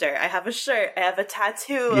poster, I have a shirt, I have a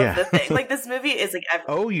tattoo of the thing. Like this movie is like.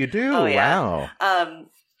 Oh, you do? Oh, yeah. Wow.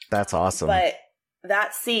 That's awesome. But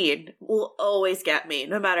that scene will always get me,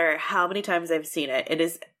 no matter how many times I've seen it. It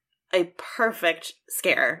is a perfect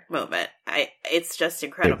scare moment. It's just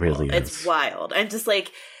incredible. It really is. It's wild. And just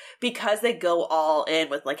like, because they go all in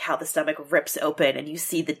with like how the stomach rips open and you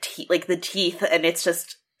see the teeth, and it's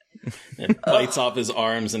just it bites off his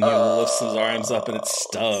arms and he lifts his arms up and it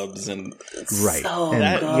stubs and right. So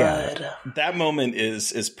good. That moment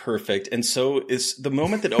is perfect. And so is the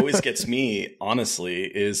moment that always gets me, honestly,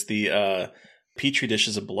 is the petri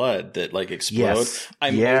dishes of blood that like explode.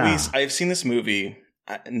 Yes. I've seen this movie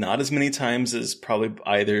not as many times as probably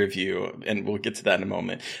either of you, and we'll get to that in a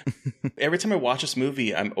moment. Every time I watch this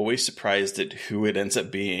movie, I'm always surprised at who it ends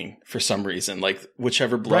up being for some reason. Like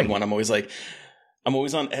whichever blood one, I'm always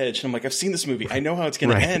on edge, and I'm like, I've seen this movie. I know how it's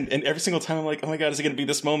going to end. And every single time I'm like, oh my God, is it going to be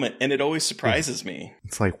this moment? And it always surprises me.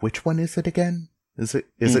 It's like, which one is it again? Is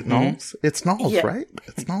it Knowles? It's Knowles, right?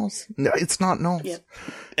 It's Knowles. No, it's not Knowles. Yeah.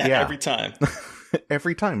 Every time.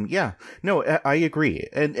 Every time. Yeah. No, I agree.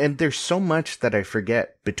 And there's so much that I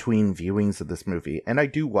forget between viewings of this movie. And I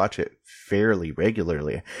do watch it fairly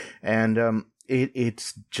regularly. And,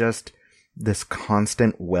 it's just this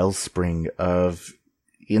constant wellspring of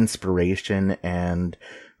inspiration and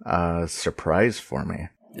surprise for me.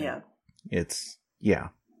 Yeah. It's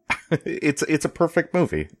a perfect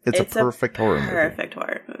movie. It's a perfect horror movie. Perfect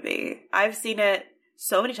horror movie. I've seen it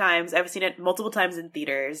so many times. I've seen it multiple times in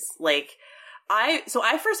theaters. Like I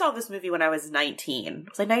first saw this movie when I was 19.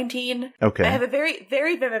 Was I 19? Okay. I have a very,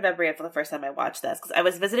 very vivid memory of the first time I watched this because I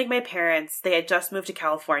was visiting my parents. They had just moved to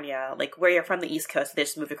California, like where you're from the East Coast. They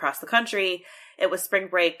just moved across the country. It was spring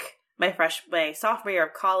break. My sophomore year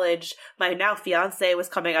of college, my now fiance was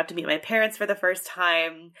coming out to meet my parents for the first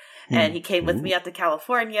time, and he came with me out to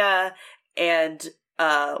California. And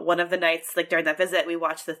one of the nights, like during that visit, we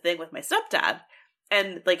watched The Thing with my stepdad,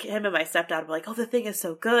 and like him and my stepdad were like, "Oh, The Thing is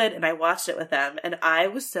so good," and I watched it with them, and I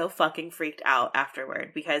was so fucking freaked out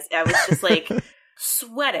afterward because I was just like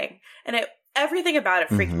sweating, and everything about it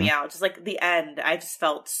freaked me out. Just like the end, I just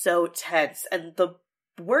felt so tense, and the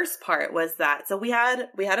worst part was that we had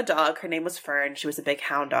a dog. Her name was Fern. She was a big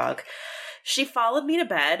hound dog. She followed me to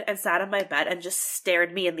bed and sat on my bed and just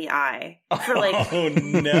stared me in the eye for like oh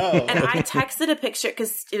no. And I texted a picture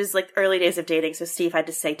because it was like early days of dating, so Steve had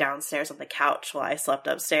to stay downstairs on the couch while I slept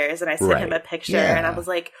upstairs, and I sent him a picture and I was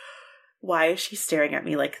like, why is she staring at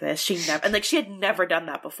me like this? She had never done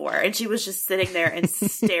that before, and she was just sitting there and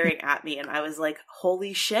staring at me, and I was like,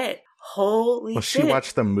 holy shit. Well, she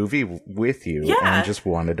watched the movie with you and just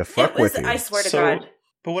wanted to fuck with you. I swear to God.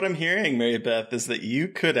 But what I'm hearing, Mary Beth, is that you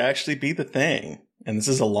could actually be the Thing. And this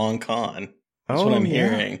is a long con. That's what I'm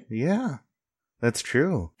hearing. Yeah. That's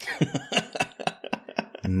true.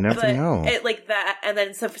 Never know. It like that. And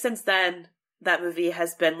then, so since then, that movie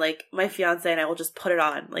has been like, my fiance and I will just put it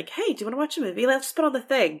on. Like, hey, do you want to watch a movie? Let's just put on The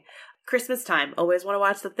Thing. Christmas time, always want to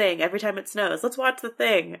watch The Thing. Every time it snows, let's watch The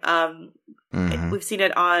Thing. We've seen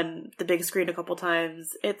it on the big screen a couple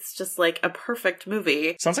times. It's just like a perfect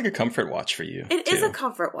movie. Sounds like a comfort watch for you. It is a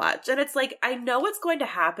comfort watch, and it's like I know what's going to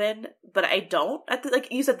happen, but I don't.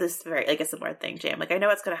 Like you said, this very like a similar thing, Jam. Like I know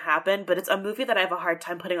what's going to happen, but it's a movie that I have a hard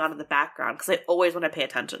time putting on in the background because I always want to pay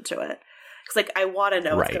attention to it. Because like I want to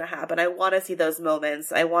know what's going to happen. I want to see those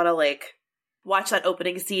moments. I want to like watch that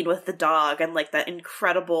opening scene with the dog and like that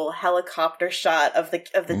incredible helicopter shot of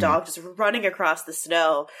the dog just running across the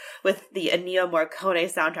snow with the Ennio Morricone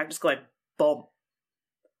soundtrack just going boom,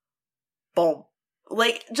 boom.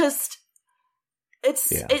 Like just it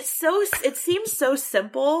seems so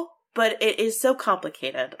simple, but it is so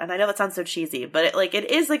complicated. And I know that sounds so cheesy, but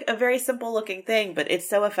it is like a very simple looking thing, but it's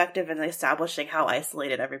so effective in establishing how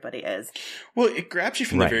isolated everybody is. Well, it grabs you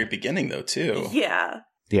from the very beginning though, too. Yeah.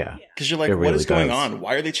 Yeah. Because you're like, what is going on?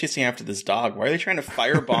 Why are they chasing after this dog? Why are they trying to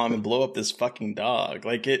firebomb and blow up this fucking dog?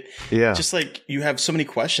 Like just like you have so many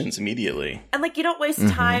questions immediately. And like you don't waste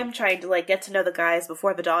time trying to like get to know the guys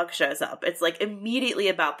before the dog shows up. It's like immediately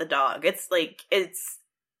about the dog. It's like,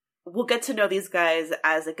 we'll get to know these guys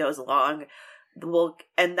as it goes along.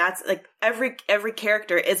 And that's like every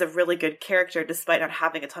character is a really good character despite not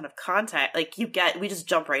having a ton of content. Like we just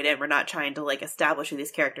jump right in. We're not trying to like establish who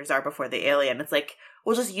these characters are before the alien. It's like,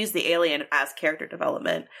 we'll just use the alien as character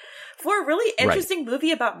development for a really interesting movie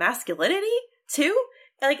about masculinity too.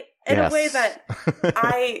 Like in a way that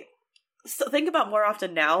I think about more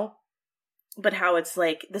often now, but how it's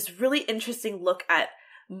like this really interesting look at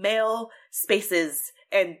male spaces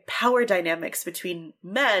and power dynamics between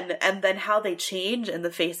men and then how they change in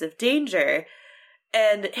the face of danger.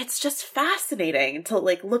 And it's just fascinating to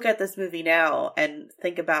like look at this movie now and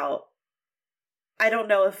think about, I don't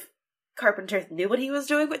know if Carpenter knew what he was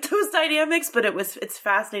doing with those dynamics, but it's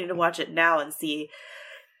fascinating to watch it now and see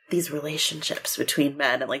these relationships between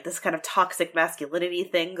men and like this kind of toxic masculinity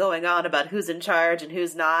thing going on about who's in charge and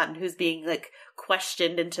who's not and who's being like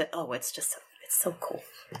questioned into, it's so cool.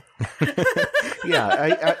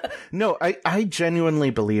 Yeah, I genuinely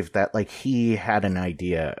believe that like he had an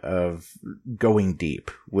idea of going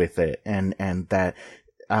deep with it, and that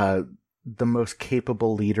the most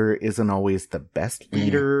capable leader isn't always the best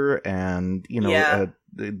leader, and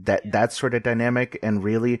that sort of dynamic. And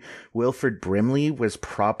really, Wilford Brimley was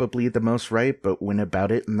probably the most right, but went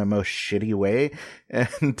about it in the most shitty way.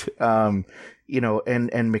 And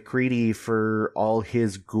and McCready, for all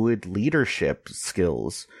his good leadership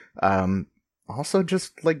skills, also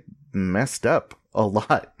just like messed up a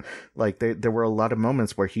lot. Like there were a lot of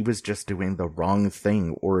moments where he was just doing the wrong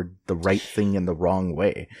thing or the right thing in the wrong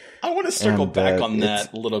way. I want to circle back on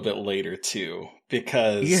that a little bit later too,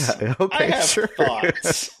 because I have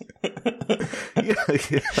thoughts.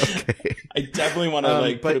 Okay. I definitely want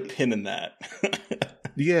to put a pin in that.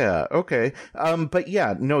 Yeah, okay. But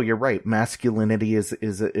yeah, no, you're right. Masculinity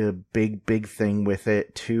is a big thing with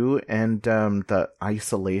it too. And, the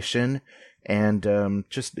isolation and,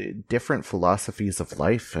 just different philosophies of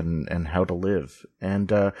life and how to live.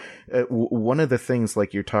 And, one of the things,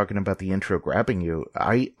 like you're talking about the intro grabbing you,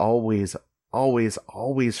 I always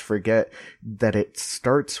forget that it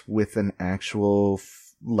starts with an actual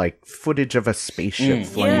footage of a spaceship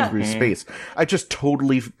flying through space. I just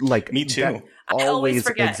totally me too. That always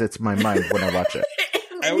exits my mind when I watch it.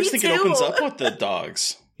 I always think it opens up with the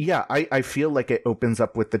dogs. Yeah, I feel like it opens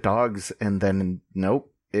up with the dogs, and then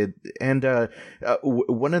nope.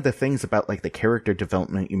 One of the things about like the character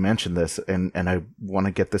development, you mentioned this, and I want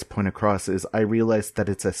to get this point across, is I realized that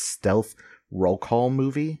it's a stealth roll call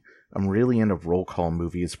movie. I'm really into roll call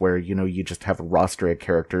movies where, you just have a roster of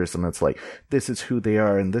characters and it's like, this is who they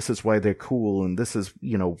are and this is why they're cool and this is,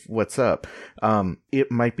 what's up. It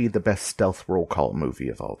might be the best stealth roll call movie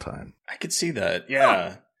of all time. I could see that.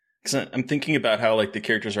 Yeah. Because I'm thinking about how like the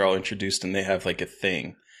characters are all introduced and they have like a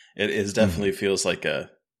thing. It is definitely feels like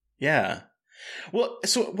yeah. Well,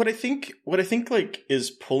 so what I think like is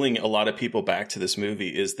pulling a lot of people back to this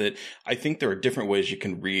movie is that I think there are different ways you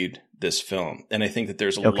can read this film. And I think that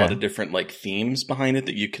there's a lot of different like themes behind it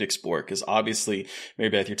that you could explore. Because obviously, Mary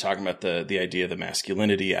Beth, you're talking about the idea of the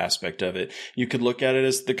masculinity aspect of it. You could look at it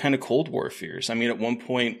as the kind of Cold War fears. I mean, at one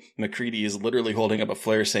point, McCready is literally holding up a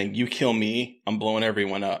flare saying, "You kill me, I'm blowing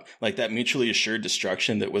everyone up." Like that mutually assured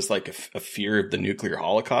destruction that was like a fear of the nuclear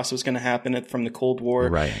holocaust was going to happen from the Cold War.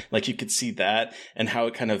 Right. Like you could see that and how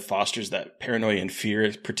it kind of fosters that paranoia and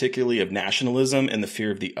fear, particularly of nationalism and the fear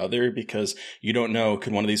of the other, because you don't know,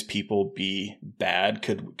 could one of these people be bad?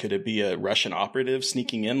 Could it be a Russian operative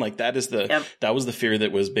sneaking in? Like that is that was the fear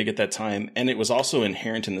that was big at that time. And it was also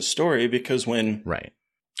inherent in the story because when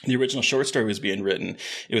the original short story was being written,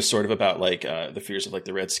 it was sort of about like the fears of like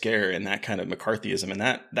the Red Scare and that kind of McCarthyism and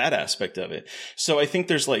that aspect of it. So I think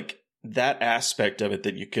there's like that aspect of it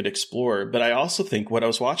that you could explore. But I also think when I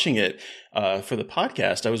was watching it for the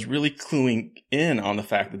podcast, I was really cluing in on the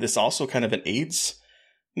fact that this also kind of an AIDS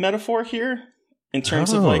metaphor here. In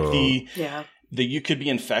terms of like the you could be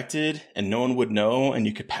infected and no one would know and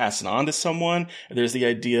you could pass it on to someone. There's the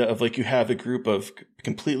idea of like you have a group of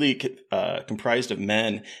completely comprised of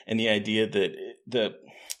men, and the idea that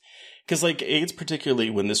because like AIDS, particularly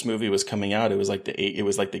when this movie was coming out, it was like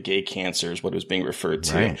the gay cancer is what it was being referred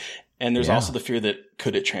to. Right. And there's also the fear that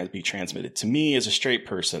could it be transmitted to me as a straight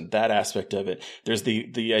person, that aspect of it. There's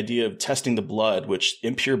the idea of testing the blood, which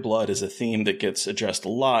impure blood is a theme that gets addressed a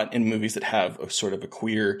lot in movies that have a sort of a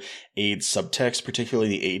queer AIDS subtext, particularly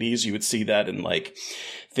the 80s. You would see that in like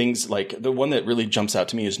things like the one that really jumps out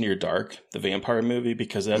to me is Near Dark, the vampire movie,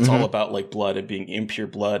 because that's all about like blood and being impure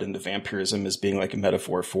blood, and the vampirism as being like a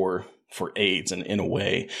metaphor for AIDS and in a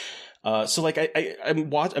way. So like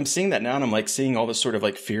I'm seeing that now, and I'm like seeing all this sort of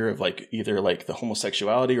like fear of like either like the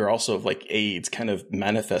homosexuality or also of like AIDS kind of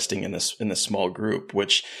manifesting in this small group,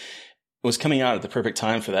 which was coming out at the perfect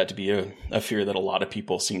time for that to be a fear that a lot of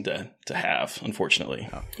people seem to have, unfortunately.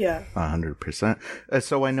 Yeah. 100%.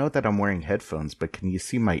 So I know that I'm wearing headphones, but can you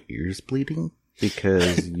see my ears bleeding?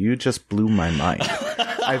 Because you just blew my mind.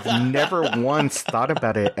 I've never once thought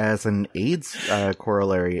about it as an AIDS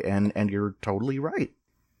corollary, and you're totally right.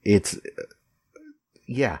 It's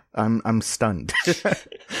I'm stunned.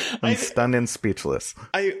 I'm stunned and speechless.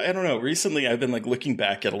 I don't know. Recently, I've been like looking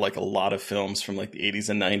back at like a lot of films from like the 80s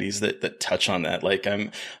and 90s that touch on that. Like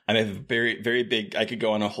I'm a very, very big, I could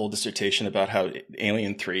go on a whole dissertation about how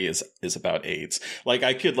Alien 3 is about AIDS. Like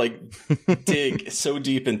I could like dig so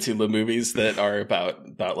deep into the movies that are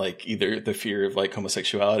about like either the fear of like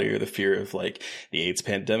homosexuality or the fear of like the AIDS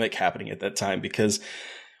pandemic happening at that time, because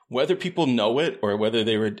whether people know it or whether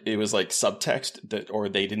it was like subtext that, or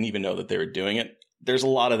they didn't even know that they were doing it. There's a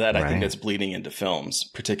lot of that, I think, that's bleeding into films,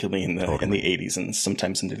 particularly in the 80s and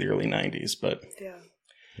sometimes into the early 90s. But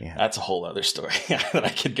that's a whole other story that I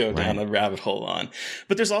could go down a rabbit hole on.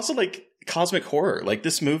 But there's also like cosmic horror. Like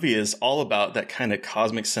this movie is all about that kind of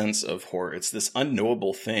cosmic sense of horror. It's this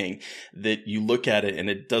unknowable thing that you look at it and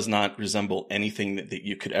it does not resemble anything that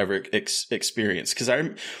you could ever experience. Because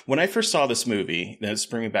when I first saw this movie, let's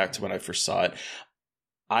bring me back to when I first saw it,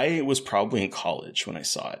 I was probably in college when I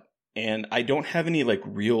saw it. And I don't have any like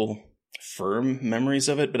real firm memories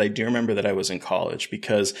of it, but I do remember that I was in college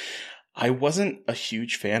because I wasn't a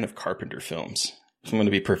huge fan of Carpenter films. If I'm going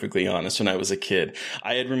to be perfectly honest, when I was a kid,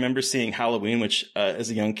 I had remember seeing Halloween, which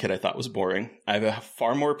as a young kid, I thought was boring. I have a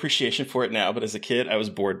far more appreciation for it now, but as a kid, I was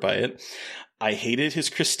bored by it. I hated his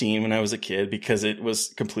Christine when I was a kid because it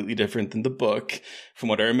was completely different than the book from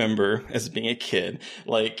what I remember as being a kid.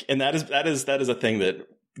 Like, and that is a thing that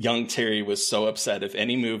young Terry was so upset if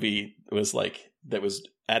any movie was like, that was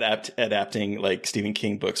adapting like Stephen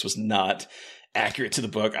King books was not accurate to the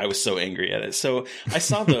book. I was so angry at it. So I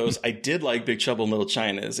saw those. I did like Big Trouble in Little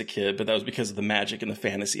China as a kid, but that was because of the magic and the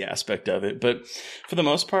fantasy aspect of it. But for the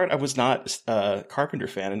most part, I was not a Carpenter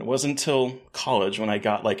fan. And it wasn't until college when I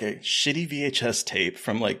got like a shitty VHS tape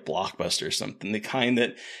from like Blockbuster or something, the kind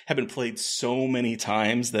that had been played so many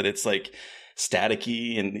times that it's like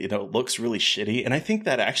staticky and, you know, looks really shitty. And I think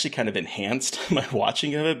that actually kind of enhanced my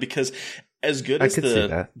watching of it because as good as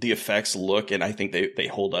the effects look, and I think they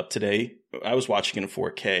hold up today, I was watching in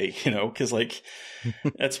 4K, you know, because like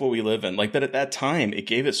that's what we live in. Like, but at that time, it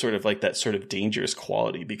gave it sort of like that sort of dangerous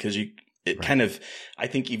quality because kind of, I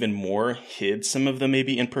think, even more hid some of the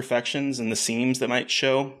maybe imperfections and the seams that might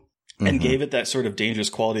show. And gave it that sort of dangerous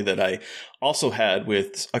quality that I also had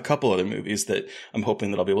with a couple other movies that I'm hoping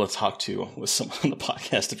that I'll be able to talk to with someone on the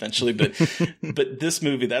podcast eventually. But but this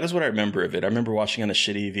movie, that is what I remember of it. I remember watching on a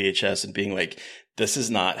shitty VHS and being like, this is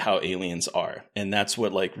not how aliens are. And that's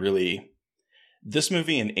what like really this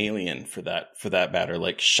movie and Alien for that matter,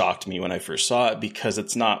 like shocked me when I first saw it because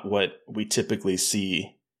it's not what we typically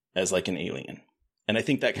see as like an alien. And I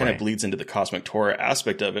think that kind of bleeds into the cosmic horror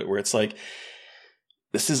aspect of it where it's like,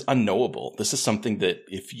 this is unknowable. This is something that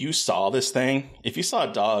if you saw this thing, if you saw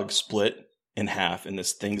a dog split in half and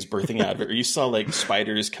this thing's birthing out of it, or you saw like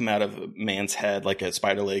spiders come out of a man's head, like a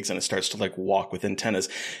spider legs, and it starts to like walk with antennas,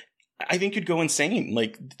 I think you'd go insane.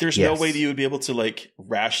 Like there's no way that you would be able to like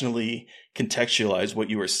rationally contextualize what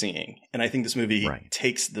you were seeing. And I think this movie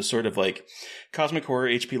takes the sort of like cosmic horror,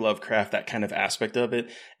 H.P. Lovecraft, that kind of aspect of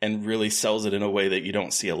it, and really sells it in a way that you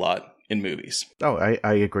don't see a lot in movies. Oh,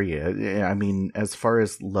 I agree. I mean, as far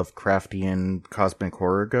as Lovecraftian cosmic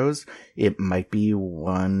horror goes, it might be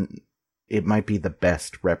the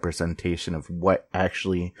best representation of what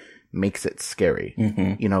actually makes it scary.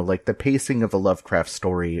 You know, like the pacing of a Lovecraft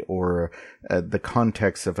story or the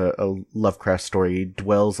context of a Lovecraft story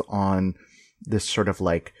dwells on this sort of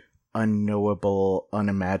like unknowable,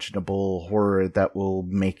 unimaginable horror that will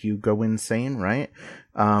make you go insane, right?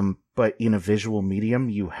 But in a visual medium,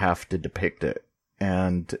 you have to depict it.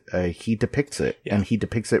 And he depicts it, and he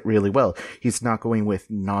depicts it really well. He's not going with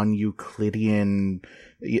non-Euclidean.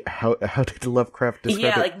 How did Lovecraft describe it?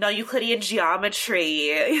 Yeah, like non-Euclidean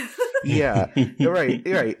geometry.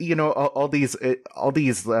 Right. You know, all these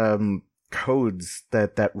codes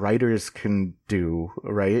that writers can do,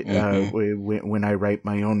 right? When I write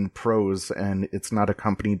my own prose and it's not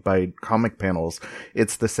accompanied by comic panels,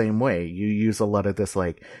 it's the same way. You use a lot of this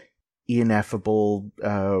like ineffable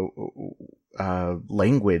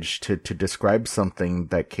language to describe something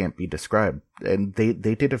that can't be described, and they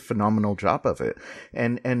did a phenomenal job of it.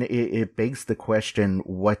 And it begs the question: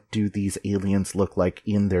 what do these aliens look like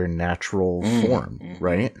in their natural form?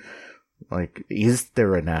 Right? Like, is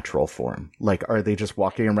there a natural form? Like, are they just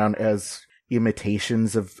walking around as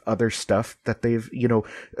imitations of other stuff that they've, you know,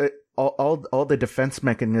 all the defense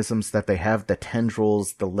mechanisms that they have, the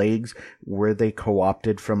tendrils, the legs, were they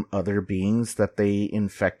co-opted from other beings that they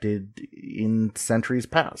infected in centuries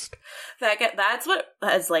past? That's what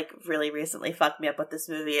has like really recently fucked me up with this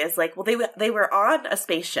movie is like, well, they were on a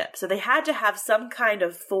spaceship, so they had to have some kind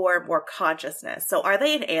of form or consciousness. So are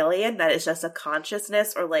they an alien that is just a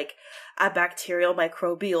consciousness, or like a bacterial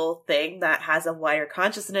microbial thing that has a wider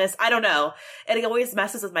consciousness? I don't know. And it always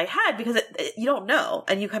messes with my head because you don't know,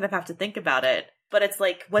 and you kind of have to think about it. But it's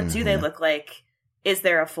like, what do they look like? Is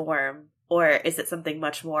there a form, or is it something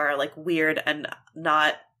much more like weird and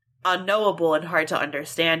not unknowable and hard to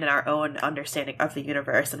understand in our own understanding of the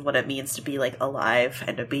universe and what it means to be like alive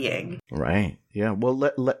and a being? Right. Yeah. Well,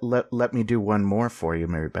 let me do one more for you,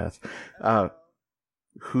 Mary Beth.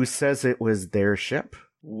 Who says it was their ship?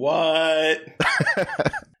 What?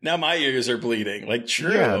 Now my ears are bleeding. Like,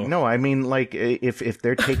 true. Yeah, no, I mean, like, if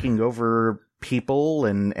they're taking over people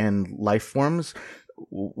and life forms,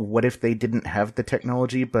 what if they didn't have the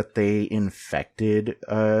technology, but they infected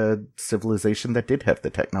a civilization that did have the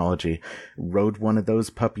technology, rode one of those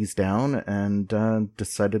puppies down, and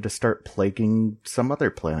decided to start plaguing some other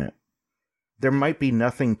planet? There might be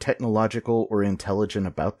nothing technological or intelligent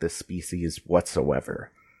about this species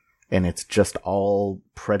whatsoever, and it's just all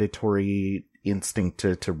predatory instinct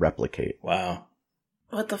to replicate. Wow.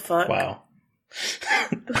 What the fuck? Wow.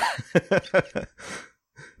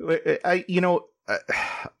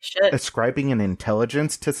 Ascribing an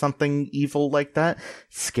intelligence to something evil like that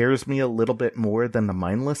scares me a little bit more than the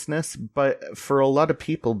mindlessness, but for a lot of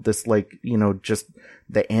people, this, like, just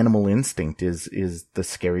the animal instinct is the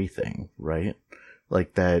scary thing, right?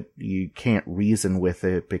 Like, that you can't reason with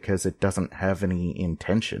it because it doesn't have any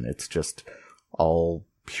intention. It's just all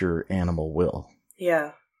pure animal will.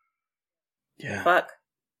 Yeah. Yeah. Fuck.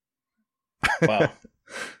 Wow.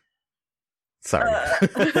 Sorry.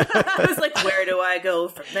 I was like, where do I go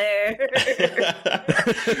from there?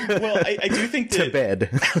 Well, I do think that... To bed.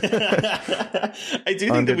 I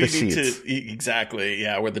do think that we need to... Exactly,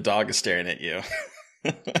 yeah, where the dog is staring at you.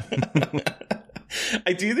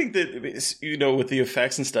 I do think that, with the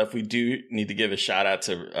effects and stuff, we do need to give a shout out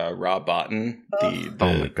to Rob Bottin. Oh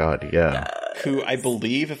my god, yeah. Who I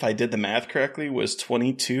believe, if I did the math correctly, was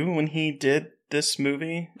 22 when he did this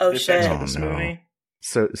movie. Oh, shit. For this movie.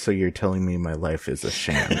 So you're telling me my life is a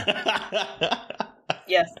sham?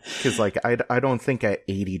 Yes. Because, like, I don't think at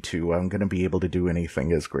 82 I'm going to be able to do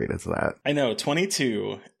anything as great as that. I know,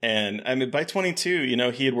 22. And, I mean, by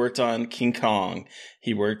 22, he had worked on King Kong.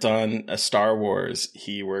 He worked on Star Wars.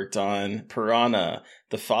 He worked on Piranha,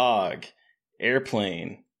 The Fog,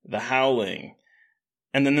 Airplane, The Howling,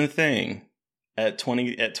 and then The Thing at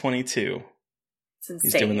 22. It's insane.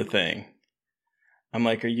 He's doing The Thing. I'm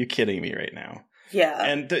like, are you kidding me right now? Yeah.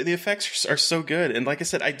 And the effects are so good. And like I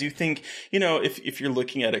said, I do think, if you're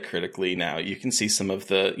looking at it critically now, you can see some of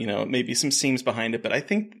the, maybe some seams behind it. But I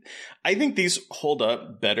think these hold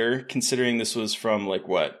up better considering this was from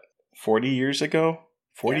 40 years ago?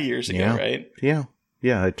 40 years ago, right? Yeah.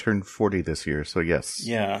 Yeah, I turned 40 this year, so yes.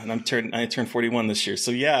 Yeah, and I turned 41 this year.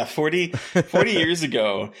 So yeah, 40 years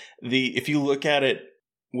ago, if you look at it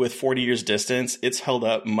with 40 years distance, it's held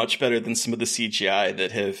up much better than some of the CGI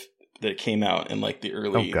that came out in the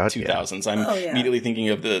early 2000s. Yeah. I'm immediately thinking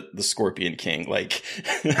of the Scorpion King,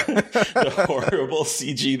 the horrible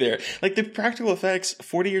CG there. The practical effects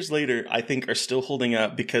 40 years later, I think are still holding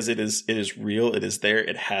up because it is real. It is there.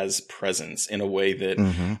 It has presence in a way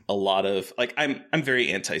that a lot of I'm very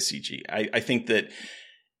anti CG. I think that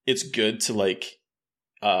it's good to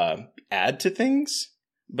add to things.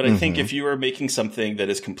 But I think if you are making something that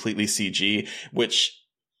is completely CG, which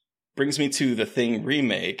brings me to The Thing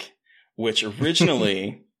remake, which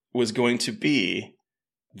originally was going to be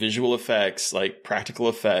visual effects, practical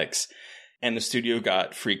effects, and the studio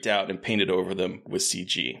got freaked out and painted over them with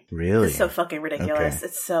CG. Really? It's so fucking ridiculous. Okay.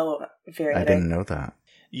 It's so very I didn't know that.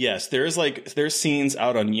 Yes, there's scenes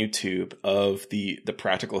out on YouTube of the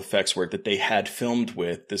practical effects work that they had filmed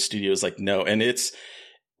with. The studio's no, and it's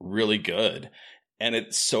really good. And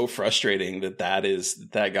it's so frustrating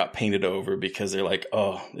that got painted over because they're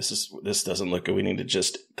oh, this doesn't look good. We need to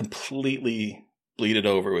just completely bleed it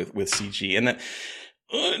over with CG, and that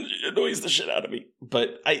annoys the shit out of me.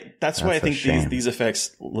 But that's why I think these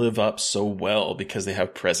effects live up so well because they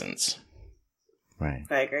have presence. Right.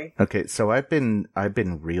 I agree. Okay, so I've been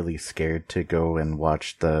really scared to go and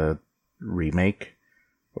watch the remake,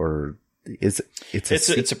 or it's a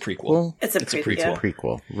prequel? It's a prequel. It's a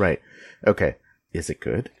prequel, right? Okay. Is it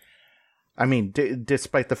good? I mean,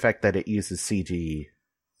 despite the fact that it uses CG,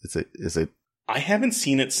 is it? I haven't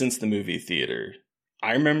seen it since the movie theater.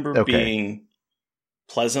 I remember being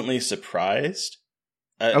pleasantly surprised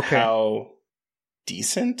at how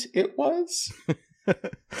decent it was.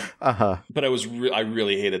 But I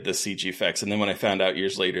really hated the CG effects, and then when I found out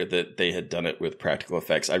years later that they had done it with practical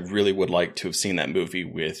effects, I really would like to have seen that movie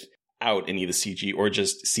without any of the CG or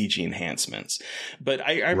just CG enhancements. But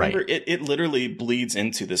I remember it literally bleeds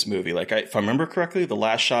into this movie. If I remember correctly, the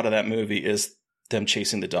last shot of that movie is them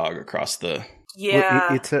chasing the dog across the...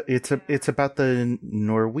 Yeah. Well, it's about the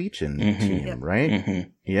Norwegian team, right? Mm-hmm.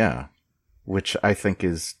 Yeah. Which I think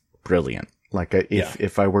is brilliant.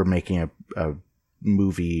 If I were making a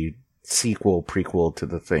movie sequel, prequel to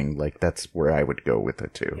The Thing, that's where I would go with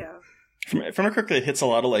it too. Yeah. From a Crooked, it hits a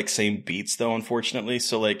lot of like same beats though, unfortunately.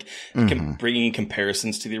 So like bringing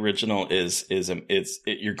comparisons to the original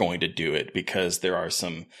you're going to do it because there are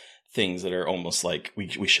some things that are almost like we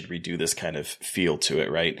should redo this kind of feel to it,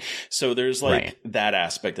 right? So there's like that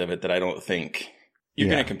aspect of it that I don't think you're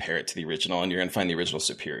going to compare it to the original, and you're going to find the original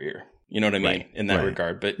superior. You know what I mean in that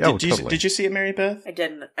regard. But did you see it, Mary Beth? I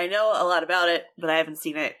didn't. I know a lot about it, but I haven't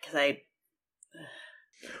seen it because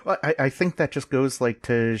Well, I think that just goes like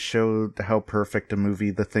to show how perfect a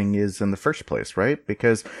movie The Thing is in the first place, right?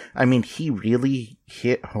 Because, I mean, he really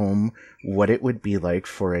hit home what it would be like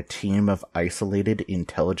for a team of isolated,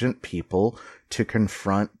 intelligent people to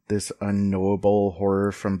confront this unknowable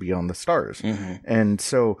horror from beyond the stars. And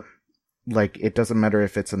so, like, it doesn't matter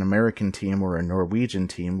if it's an American team or a Norwegian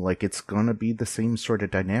team, like, it's gonna be the same sort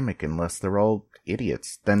of dynamic unless they're all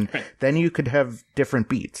idiots. Then you could have different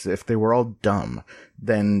beats. If they were all dumb,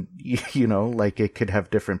 then, you know, like, it could have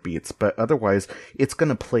different beats. But otherwise, it's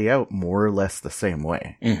gonna play out more or less the same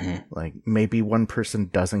way. Like, maybe one person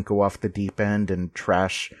doesn't go off the deep end and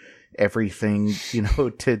trash everything, you know,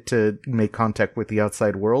 to make contact with the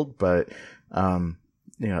outside world, but,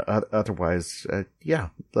 you know, otherwise,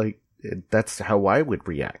 like, that's how I would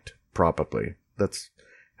react, probably. That's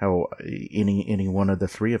how any one of the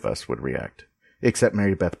three of us would react. Except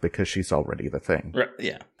Mary Beth, because she's already The Thing. Right,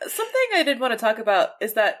 yeah. Something I did want to talk about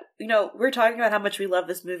is that, you know, we're talking about how much we love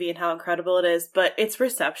this movie and how incredible it is, but its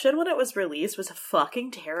reception when it was released was fucking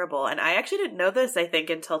terrible. And I actually didn't know this, I think,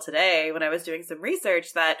 until today when I was doing some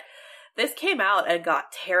research, that this came out and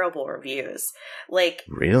got terrible reviews. Like,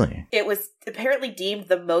 really? It was apparently deemed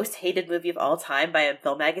the most hated movie of all time by a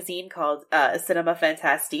film magazine called Cinema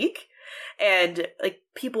Fantastique. And, like,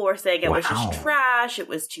 people were saying it was just trash, it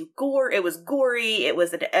was too it was gory, it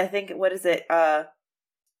was, I think, what is it,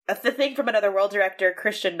 the Thing from Another World director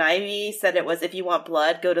Christian Nyby said it was, if you want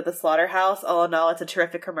blood, go to the slaughterhouse. All in all, it's a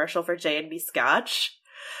terrific commercial for J&B Scotch.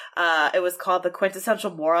 It was called the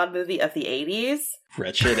quintessential moron movie of the 80s.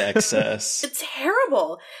 Wretched excess. It's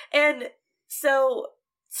terrible. And so,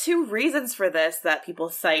 two reasons for this that people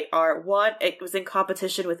cite are, one, it was in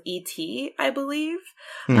competition with E.T., I believe,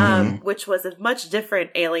 which was a much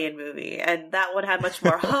different alien movie. And that one had much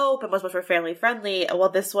more hope and was much more family-friendly, while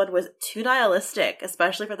this one was too nihilistic,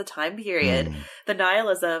 especially for the time period. The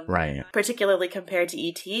nihilism, particularly compared to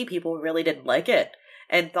E.T., people really didn't like it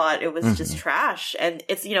and thought it was just trash. And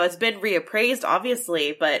it's, you know, it's been reappraised,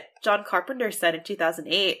 obviously, but John Carpenter said in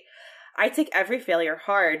 2008, I take every failure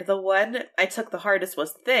hard. The one I took the hardest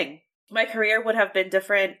was The Thing. My career would have been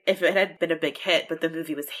different if it had been a big hit, but the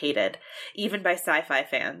movie was hated, even by sci-fi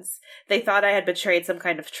fans. They thought I had betrayed some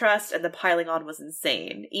kind of trust, and the piling on was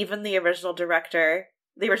insane. Even the original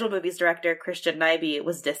movie's director, Christian Nyby,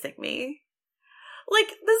 was dissing me. Like,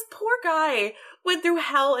 this poor guy went through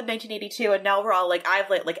hell in 1982, and now we're all like, I've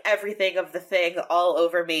like everything of The Thing all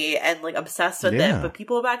over me and like obsessed with it. But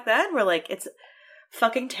people back then were like, it's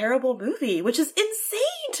fucking terrible movie, which is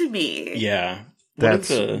insane to me. Yeah.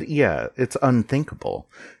 It's unthinkable.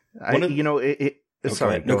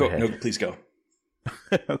 Sorry, go ahead. No, please go.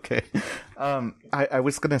 Okay. I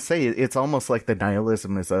was going to say, it's almost like the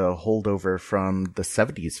nihilism is a holdover from the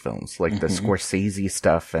 70s films, like the Scorsese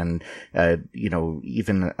stuff and,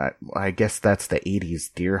 even, I guess that's the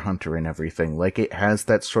 80s Deer Hunter and everything. Like, it has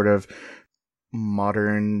that sort of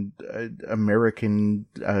modern American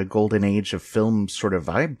golden age of film sort of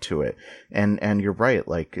vibe to it. And you're right,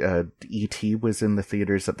 like E.T. was in the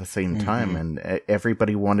theaters at the same time, and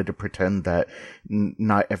everybody wanted to pretend that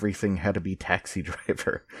not everything had to be Taxi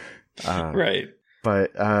Driver. Right.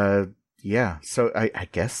 But so I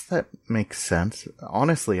guess that makes sense.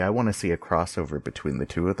 Honestly, I want to see a crossover between the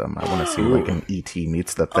two of them. I want to see like an E.T.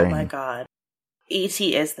 meets The Thing. Oh my god.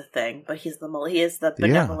 E.T. is The Thing, but he is the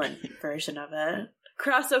benevolent version of it.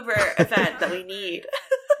 Crossover event that we need.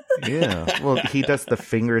 Yeah. Well, he does the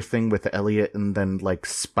finger thing with Elliot, and then like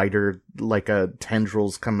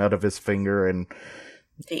tendrils come out of his finger and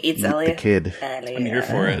he eats Elliot. The kid. Elliot. I'm here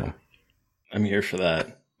for it. I'm here for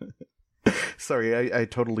that. Sorry, I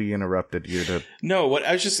totally interrupted you. No, one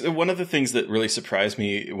of the things that really surprised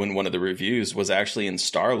me when one of the reviews was actually in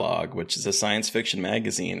Starlog, which is a science fiction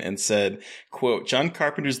magazine, and said, quote, John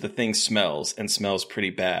Carpenter's The Thing smells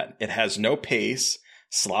pretty bad. It has no pace,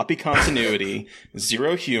 sloppy continuity,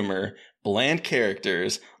 zero humor, bland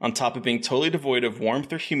characters, on top of being totally devoid of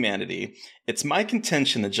warmth or humanity. It's my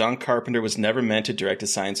contention that John Carpenter was never meant to direct a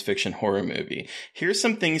science fiction horror movie. Here's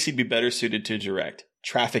some things he'd be better suited to direct.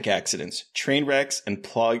 Traffic accidents, train wrecks, and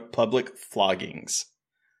public floggings.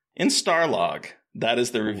 In Starlog, that is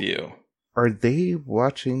the review. Are they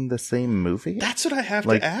watching the same movie? That's what I have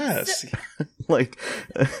to ask. Like,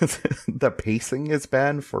 the pacing is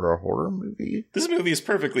bad for a horror movie? This movie is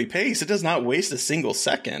perfectly paced. It does not waste a single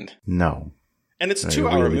second. No. And it's a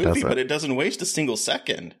 2-hour movie, but it doesn't waste a single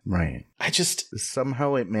second. Right.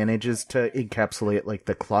 Somehow it manages to encapsulate, like,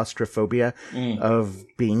 the claustrophobia of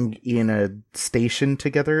being in a station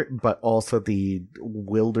together, but also the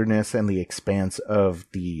wilderness and the expanse of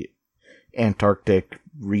the Antarctic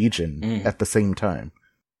region at the same time.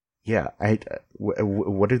 Yeah,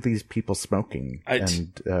 what are these people smoking?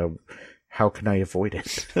 How can I avoid it?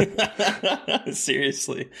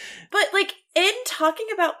 Seriously. But, like, in talking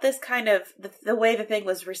about this kind of, the way the thing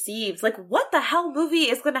was received, like, what the hell movie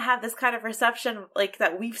is going to have this kind of reception, like,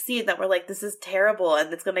 that we've seen that we're like, this is terrible,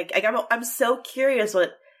 and it's going to, like, I'm so curious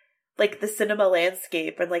what, like, the cinema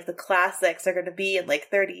landscape and, like, the classics are going to be in, like,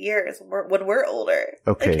 30 years when we're older.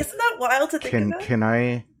 Okay. Like, isn't that wild to think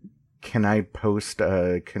about? Can I post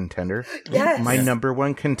a contender? Yes. My number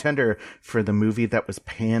one contender for the movie that was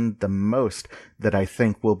panned the most, that I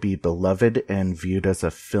think will be beloved and viewed as a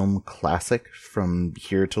film classic from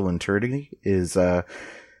here till eternity, is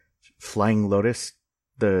Flying Lotus.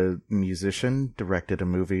 The musician directed a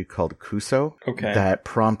movie called Kuso that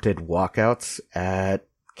prompted walkouts at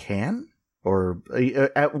Cannes, or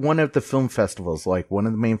at one of the film festivals, like one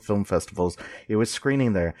of the main film festivals. It was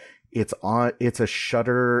screening there. It's a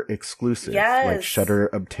Shudder exclusive. Yes. Like, Shudder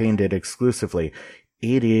obtained it exclusively.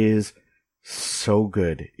 It is so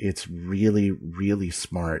good. It's really, really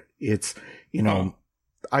smart. It's,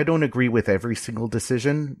 I don't agree with every single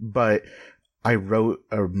decision, but I wrote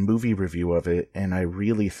a movie review of it, and I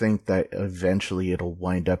really think that eventually it'll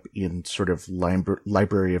wind up in sort of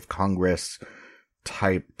Library of Congress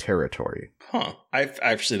type territory. Huh. I've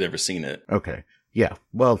actually never seen it. Okay. Yeah.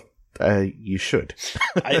 Well, you should.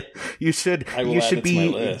 You should get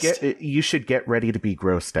ready to be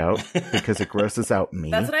grossed out, because it grosses out me.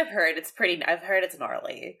 That's what I've heard. I've heard it's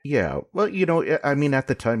gnarly. Yeah. Well, I mean, at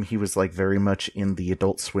the time he was, like, very much in the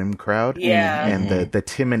Adult Swim crowd. Yeah. And the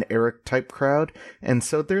Tim and Eric type crowd. And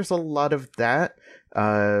so there's a lot of that,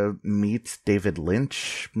 meets David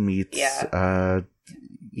Lynch, meets,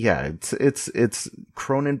 it's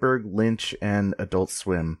Cronenberg, Lynch, and Adult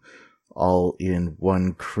Swim, all in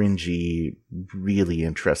one cringy, really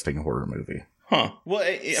interesting horror movie. Huh. Well,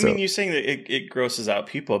 I mean, you're saying that it grosses out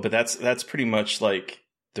people, but that's pretty much like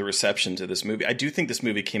the reception to this movie. I do think this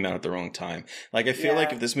movie came out at the wrong time. Like, I feel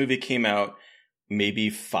like if this movie came out maybe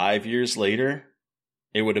 5 years later,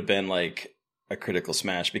 it would have been like a critical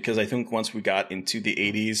smash, because I think once we got into the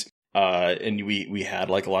 80s, and we had,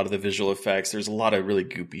 like, a lot of the visual effects, there's a lot of really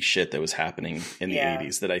goopy shit that was happening in the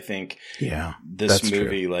 80s that I think this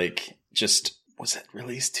movie, like, just was it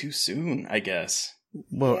released too soon, I guess.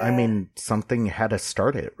 Well, I mean, something had to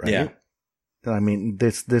start it, right? Yeah. I mean,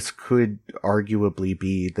 this could arguably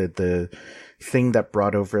be the thing that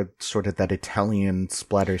brought over sort of that Italian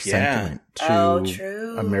splatter sentiment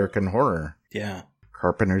to American horror. Yeah.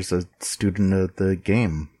 Carpenter's a student of the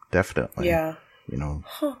game, definitely. Yeah.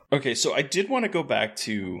 Okay, so I did want to go back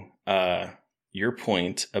to your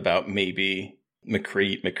point about maybe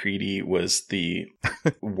McCready was the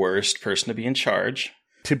worst person to be in charge.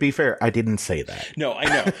 To be fair, I didn't say that. No, I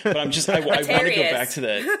know, but I want to go back to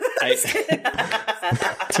that.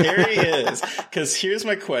 Terry is, because here's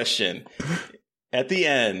my question: at the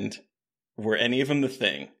end, were any of them the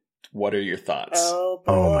Thing? What are your thoughts? Oh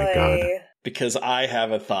boy! Oh my god! Because I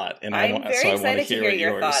have a thought, and I'm very excited to hear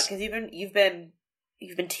your yours. thought, because you've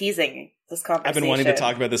been teasing this conversation. I've been wanting to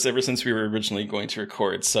talk about this ever since we were originally going to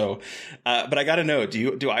record. So, but I got to know: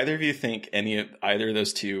 do either of you think either of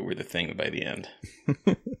those two were the Thing by the end?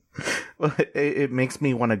 Well, it makes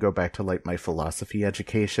me want to go back to, like, my philosophy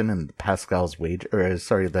education and Pascal's wager,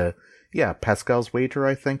 Pascal's wager,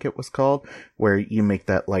 I think it was called, where you make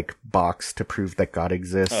that, like, box to prove that God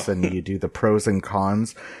exists, and you do the pros and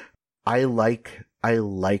cons. I like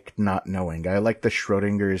not knowing. I like the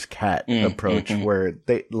Schrodinger's cat approach, where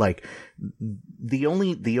they, like, the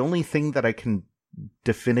only thing that I can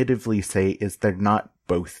definitively say is they're not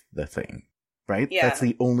both the Thing, right? Yeah. That's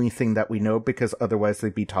the only thing that we know, because otherwise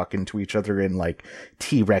they'd be talking to each other in, like,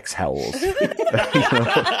 T-Rex howls.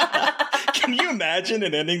 Can you imagine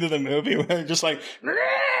an ending to the movie where they're just like...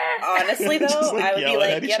 Honestly, though, I would be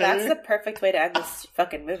like, that's the perfect way to end this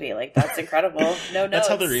fucking movie. Like, that's incredible. No notes. That's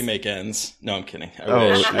how the remake ends. No, I'm kidding. I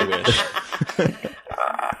wish.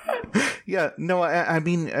 Yeah, no, I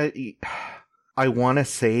mean, I want to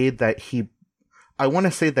say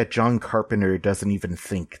that John Carpenter doesn't even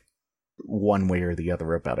think one way or the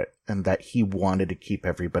other about it, and that he wanted to keep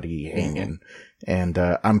everybody hanging. And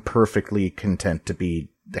I'm perfectly content to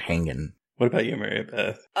be hanging. What about you, Mary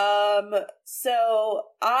Beth? So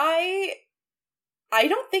I I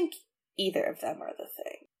don't think either of them are the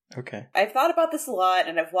thing. Okay. I've thought about this a lot,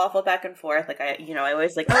 and I've waffled back and forth. Like, I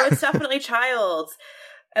always like, oh, it's definitely Childs.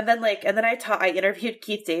 And then I interviewed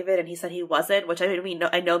Keith David, and he said he wasn't, which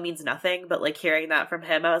I know means nothing, but like hearing that from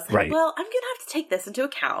him, I was like, right. Well, I'm gonna have to take this into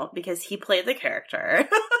account because he played the character.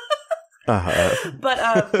 But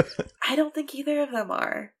I don't think either of them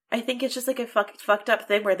are. I think it's just like a fucked up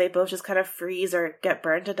thing where they both just kind of freeze or get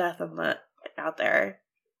burned to death out there.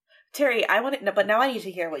 Terry, but now I need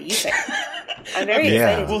to hear what you think. I'm very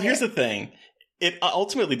excited. Well, here's the thing. It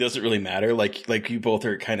ultimately doesn't really matter, like you both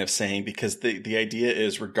are kind of saying, because the idea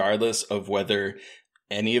is regardless of whether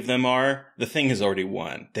any of them are, the thing has already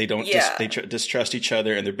won. They don't distrust each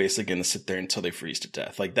other, and they're basically going to sit there until they freeze to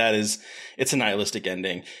death. Like it's a nihilistic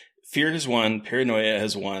ending. Fear has won, paranoia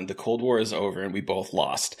has won, the Cold War is over, and we both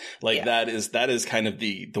lost. Like that is kind of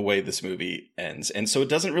the way this movie ends. And so it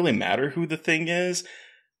doesn't really matter who the thing is,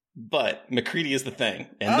 but MacReady is the thing.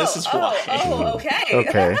 And this is why. Oh, okay.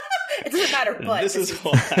 Okay. It doesn't matter, but this is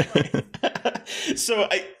why. So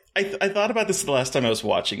I thought about this the last time I was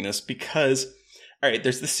watching this because, all right,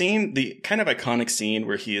 there's the kind of iconic scene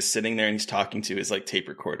where he is sitting there and he's talking to his like tape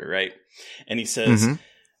recorder, right? And he says,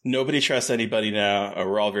 nobody trusts anybody now, or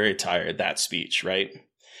we're all very tired. That speech, right?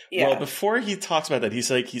 Yeah. Well, before he talks about that, he's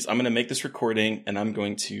like, I'm going to make this recording and I'm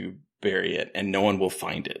going to bury it and no one will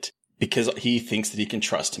find it because he thinks that he can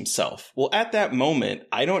trust himself. Well, at that moment,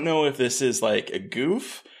 I don't know if this is like a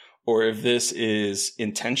goof or if this is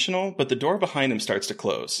intentional, but the door behind him starts to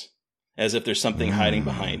close as if there's something hiding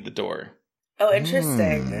behind the door. Oh,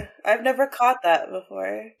 interesting. I've never caught that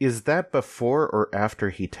before. Is that before or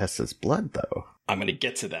after he tests his blood, though? I'm going to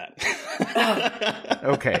get to that.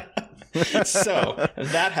 Okay. So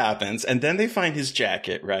that happens, and then they find his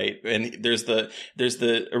jacket, right? And there's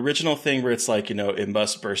the original thing where it's like, it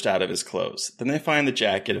must burst out of his clothes. Then they find the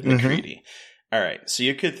jacket of MacReady. All right, so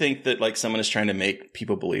you could think that like someone is trying to make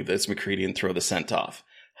people believe that it's MacReady and throw the scent off.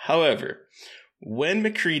 However, when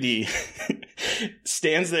MacReady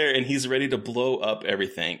stands there and he's ready to blow up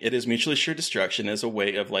everything, it is mutually assured destruction as a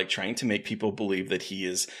way of like trying to make people believe that he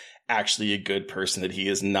is actually a good person, that he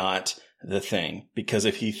is not the thing. Because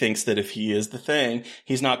if he thinks that if he is the thing,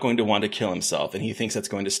 he's not going to want to kill himself, and he thinks that's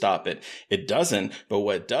going to stop it. It doesn't, but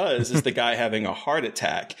what it does is the guy having a heart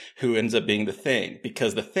attack who ends up being the thing,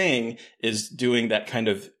 because the thing is doing that kind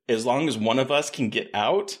of, as long as one of us can get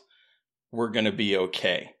out, we're going to be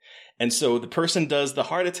okay. And so the person does the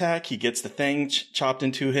heart attack, he gets the thing chopped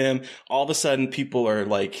into him. All of a sudden, people are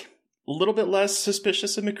like a little bit less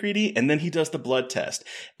suspicious of MacReady, and then he does the blood test.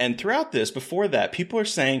 And throughout this, before that, people are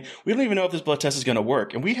saying, we don't even know if this blood test is going to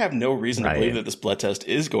work. And we have no reason to believe that this blood test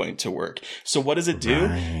is going to work. So what does it do?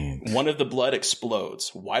 One of the blood explodes.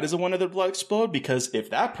 Why does one of the blood explode? Because if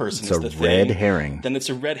that person is the thing, red herring. Then it's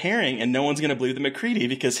a red herring, and no one's going to believe the MacReady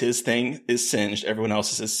because his thing is singed. Everyone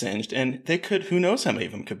else's is singed. And who knows how many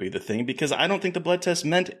of them could be the thing, because I don't think the blood test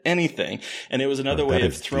meant anything. And it was another way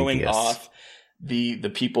of throwing off the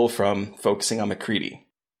people from focusing on MacReady.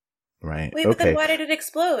 Right. Wait, but then why did it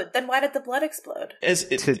explode? Then why did the blood explode?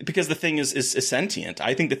 Because the thing is sentient.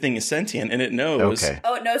 I think the thing is sentient, and it knows. Okay.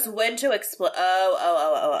 Oh, it knows when to explode.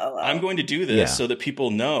 Oh. I'm going to do this so that people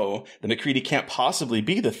know that MacReady can't possibly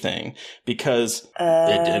be the thing because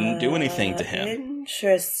it didn't do anything to him.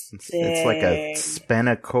 Interesting. It's like a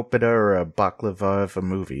spanakopita or a baklava of a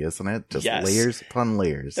movie, isn't it? Just layers upon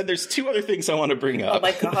layers. And there's two other things I want to bring up. Oh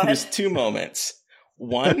my God. There's two moments.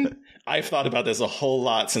 One, I've thought about this a whole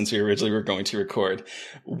lot since we originally were going to record.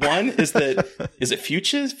 One is that, is it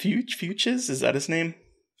Fuchs? Fuchs? Is that his name?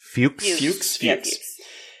 Fuchs. Fuchs. Yeah,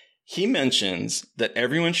 He mentions that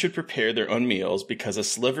everyone should prepare their own meals because a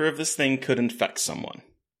sliver of this thing could infect someone.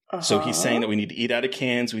 So he's saying that we need to eat out of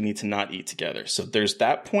cans. We need to not eat together. So there's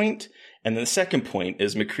that point. And then the second point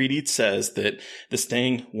is MacReady says that this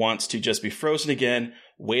thing wants to just be frozen again,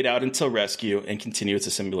 wait out until rescue, and continue its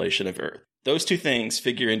assimilation of Earth. Those two things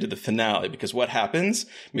figure into the finale because what happens?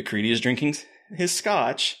 MacReady is drinking his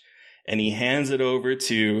scotch and he hands it over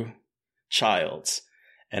to Childs.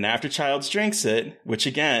 And after Childs drinks it, which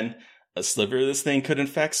again, a sliver of this thing could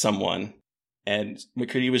infect someone, and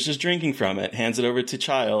MacReady was just drinking from it, hands it over to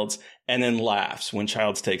Childs, and then laughs when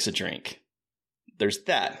Childs takes a drink. There's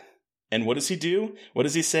that. And what does he do? What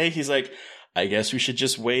does he say? He's like, I guess we should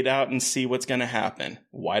just wait out and see what's going to happen.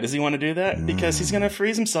 Why does he want to do that? Because he's going to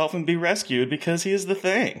freeze himself and be rescued because he is the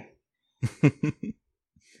thing.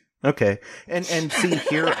 Okay. And see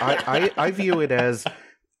here, I view it as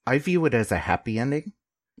a happy ending.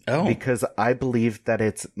 Oh. Because I believe that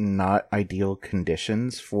it's not ideal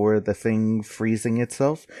conditions for the thing freezing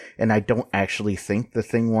itself. And I don't actually think the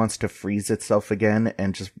thing wants to freeze itself again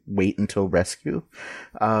and just wait until rescue.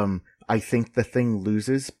 I think the thing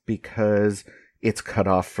loses because it's cut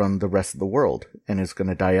off from the rest of the world and is going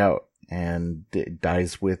to die out. And it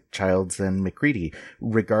dies with Childs and McCready,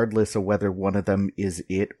 regardless of whether one of them is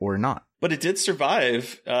it or not. But it did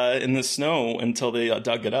survive in the snow until they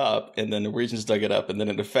dug it up, and then the Norwegians dug it up, and then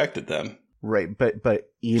it affected them. Right, but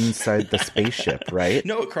inside the spaceship, right?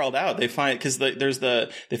 No, it crawled out. They find because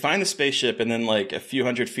they find the spaceship, and then like a few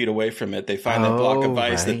hundred feet away from it, they find that block of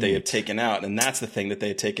ice that they had taken out, and that's the thing that they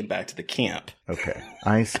had taken back to the camp. Okay,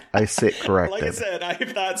 I sit corrected. Like I said,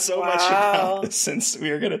 I've thought so much about this since we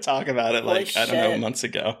were going to talk about it, I don't know, months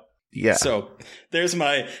ago. Yeah. So there's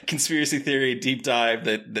my conspiracy theory deep dive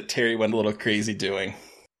that Terry went a little crazy doing.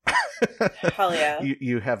 Hell yeah.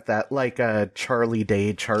 You have that like a Charlie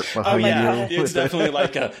Day chart behind you. It's definitely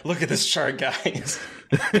like a look at this chart, guys.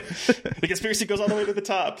 The conspiracy goes all the way to the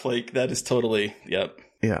top. Like that is totally Yeah.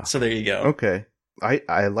 So there you go. Okay.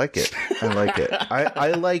 I like it. I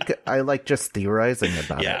like it. I like just theorizing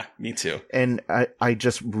about it. Yeah, me too. And I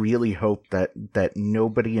just really hope that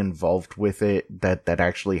nobody involved with it that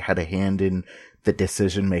actually had a hand in the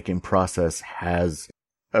decision making process has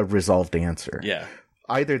a resolved answer. Yeah.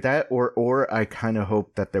 Either that or I kind of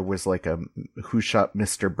hope that there was like a Who Shot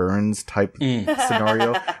Mr. Burns type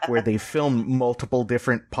scenario where they filmed multiple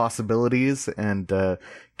different possibilities and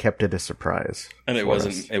kept it a surprise. And it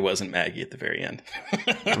wasn't Maggie at the very end.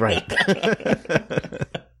 Right.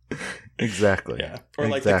 Exactly. Yeah. Or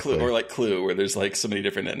like Clue, where there's like so many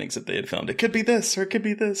different endings that they had filmed. It could be this, or it could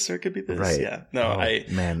be this, or it could be this. Right. Yeah. No,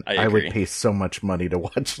 I would pay so much money to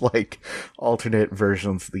watch like alternate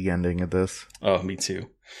versions of the ending of this. Oh, me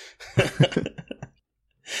too. But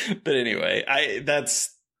anyway, it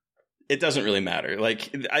doesn't really matter.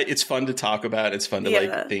 Like, it's fun to talk about. It's fun to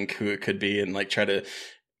like think who it could be and like try to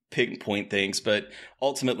pinpoint things. But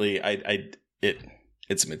ultimately,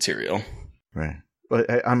 it's material. Right.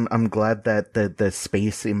 But I'm glad that the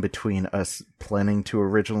space in between us planning to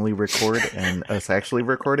originally record and us actually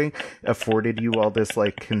recording afforded you all this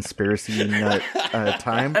like conspiracy nut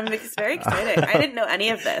time. It's very exciting. I didn't know any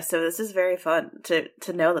of this, so this is very fun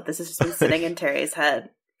to know that this has just been sitting in Terry's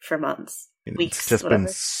head for months. Weeks, it's just been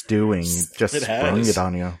stewing, just sprung it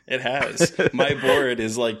on you. It has. My board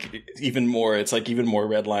is like even more. It's like even more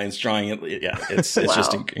red lines drawing it. Yeah, it's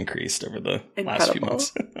just increased over the last few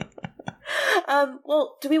months.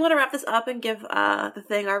 Well, do we want to wrap this up and give the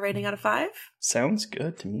thing our rating out of 5? Sounds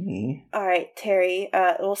good to me. All right, Terry.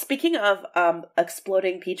 Well, speaking of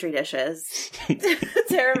exploding petri dishes,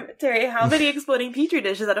 Terry, how many exploding petri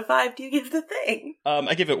dishes out of 5 do you give the thing?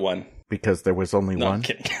 I give it 1. Because there was only one? I'm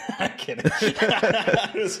kidding. I'm kidding.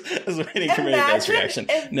 I was waiting for my best reaction.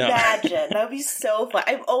 Imagine. That would be so fun.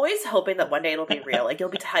 I'm always hoping that one day it'll be real. Like, you'll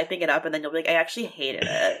be typing it up and then you'll be like, I actually hated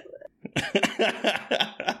it.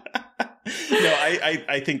 No,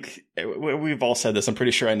 I think we've all said this. I'm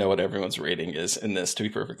pretty sure I know what everyone's rating is in this, to be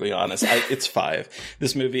perfectly honest. It's 5.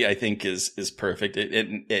 This movie, I think, is perfect.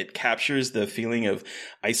 It captures the feeling of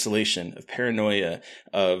isolation, of paranoia,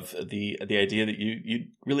 of the idea that you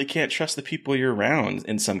really can't trust the people you're around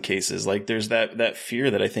in some cases. Like there's that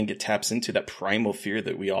fear that I think it taps into, that primal fear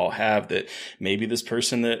that we all have, that maybe this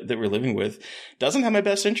person that we're living with doesn't have my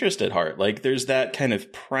best interest at heart. Like there's that kind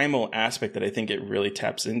of primal aspect that I think it really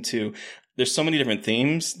taps into. There's so many different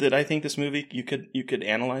themes that I think this movie you could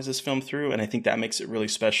analyze this film through, and I think that makes it really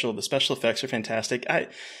special. The special effects are fantastic.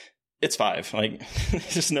 It's 5. Like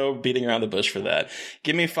there's no beating around the bush for that.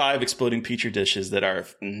 Give me 5 exploding petri dishes that are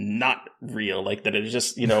not real, like that are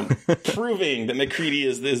just proving that McCready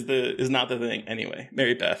is not the thing. Anyway,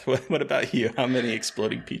 Mary Beth, what about you? How many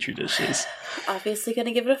exploding petri dishes? Obviously,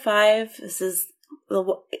 gonna give it a 5.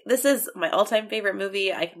 This is my all-time favorite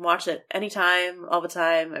movie. I can watch it anytime, all the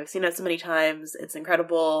time. I've seen it so many times. It's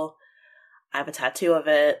incredible. I have a tattoo of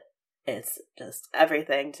it. It's just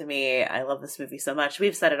everything to me. I love this movie so much.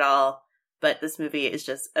 We've said it all, but this movie is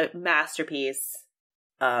just a masterpiece.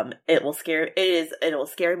 It will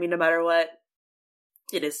scare me no matter what.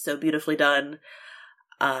 It is so beautifully done.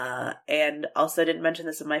 And also I didn't mention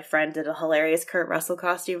this, but my friend did a hilarious Kurt Russell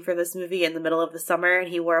costume for this movie in the middle of the summer, and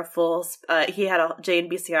he wore he had a Jane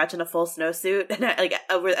Bisiach in a full snowsuit, and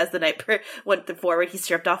as the night went forward, he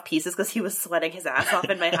stripped off pieces because he was sweating his ass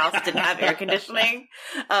off in my house. It didn't have air conditioning.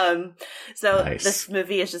 So nice. This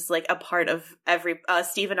movie is just like a part of every,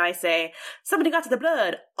 Steve and I say, somebody got to the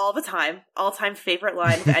blood all the time. All-time favorite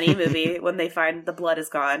line of any movie when they find the blood is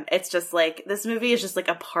gone. It's just like, this movie is just like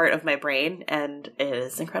a part of my brain, and it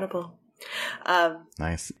is incredible.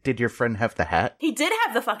 Nice. Did your friend have the hat? He did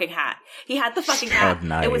have the fucking hat. He had the fucking hat. Oh,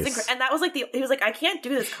 nice. It was and that was like he was like, I can't do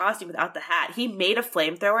this costume without the hat. He made a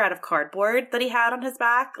flamethrower out of cardboard that he had on his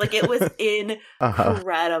back. Like, it was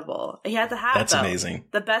incredible. He had the hat. That's amazing.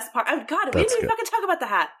 The best part. Oh God, we didn't even fucking talk about the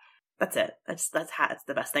hat. That's it. That's hat. It's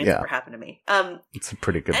the best thing that's ever happened to me. It's a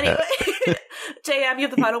pretty good anyway, hat. JM, you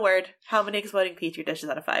have the final word. How many exploding petri dishes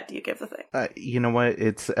out of 5 do you give the thing? You know what?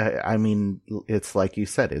 It's I mean, it's like you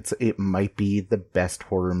said. It might be the best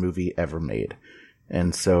horror movie ever made,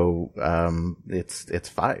 and so it's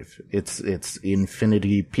 5. It's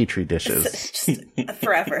infinity petri dishes. Just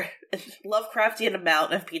forever. Lovecraftian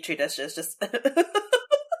amount of petri dishes. Just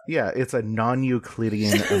yeah, it's a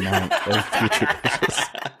non-Euclidean amount of petri dishes.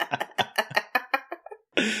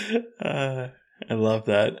 I love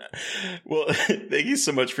that. Well, thank you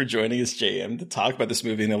so much for joining us, JM, to talk about this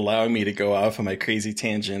movie and allowing me to go off on my crazy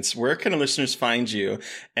tangents. Where can our listeners find you,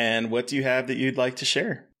 and what do you have that you'd like to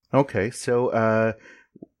share? Okay, so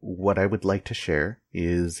what I would like to share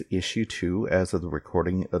is issue 2, as of the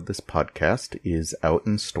recording of this podcast, is out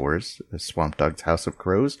in stores. Swamp Dog's House of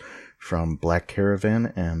Crows from Black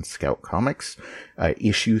Caravan and Scout Comics.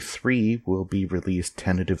 Issue 3 will be released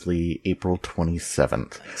tentatively April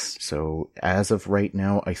 27th. Nice. So as of right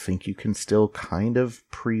now, I think you can still kind of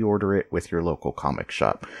pre-order it with your local comic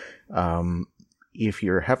shop. If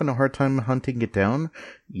you're having a hard time hunting it down,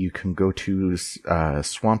 you can go to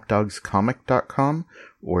swampdogscomic.com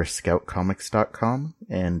or scoutcomics.com,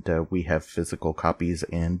 and we have physical copies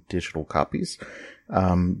and digital copies.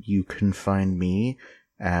 You can find me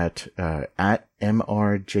at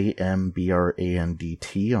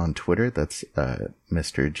MRJMBRANDT on Twitter. That's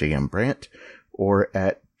Mr. JM Brandt, or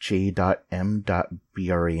at j.m.brandt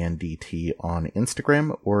on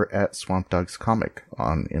Instagram, or at Swamp Dogs Comic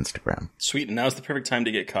on Instagram. Sweet. And now's the perfect time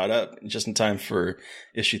to get caught up, just in time for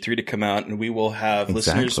issue 3 to come out. And we will have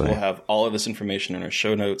listeners will have all of this information in our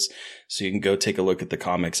show notes, so you can go take a look at the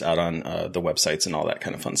comics out on the websites and all that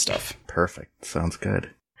kind of fun stuff. Perfect. Sounds good.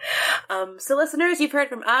 So listeners, you've heard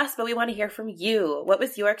from us, but we want to hear from you. What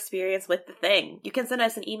was your experience with The Thing? You can send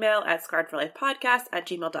us an email at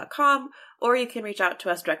scarredforlifepodcast@gmail.com, or you can reach out to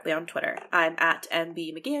us directly on Twitter. I'm at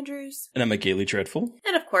MB McAndrews. And I'm at Gaily Dreadful.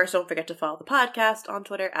 And of course, don't forget to follow the podcast on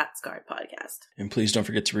Twitter at Scarred Podcast. And please don't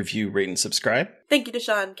forget to review, rate, and subscribe. Thank you to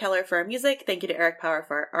Sean Keller for our music. Thank you to Eric Power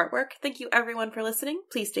for our artwork. Thank you everyone for listening.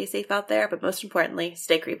 Please stay safe out there, but most importantly,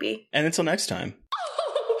 stay creepy. And until next time.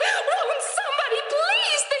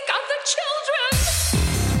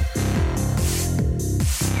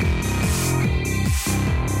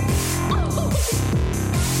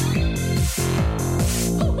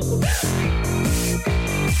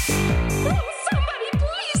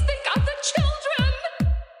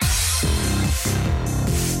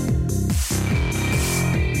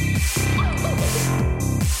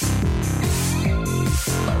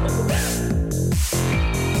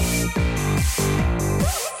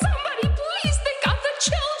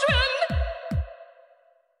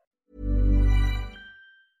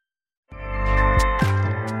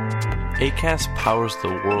 Acast powers the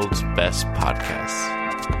world's best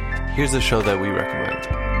podcasts. Here's a show that we recommend.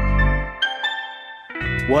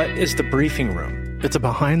 What is The Briefing Room? It's a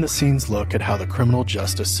behind-the-scenes look at how the criminal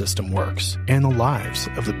justice system works and the lives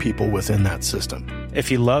of the people within that system.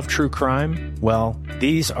 If you love true crime, well,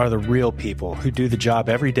 these are the real people who do the job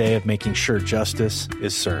every day of making sure justice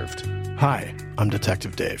is served. Hi, I'm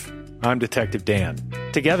Detective Dave. I'm Detective Dan.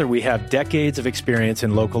 Together we have decades of experience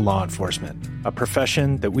in local law enforcement, a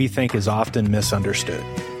profession that we think is often misunderstood.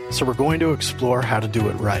 So we're going to explore how to do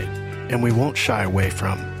it right, and we won't shy away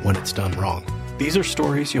from when it's done wrong. These are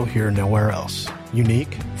stories you'll hear nowhere else.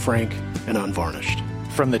 Unique, frank, and unvarnished.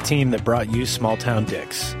 From the team that brought you Small Town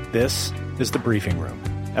Dicks, this is The Briefing Room.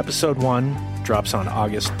 Episode 1 drops on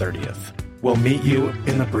August 30th. We'll meet you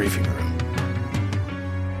in the briefing room.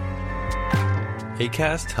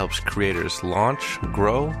 Acast helps creators launch,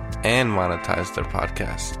 grow, and monetize their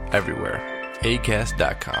podcasts everywhere.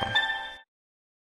 Acast.com.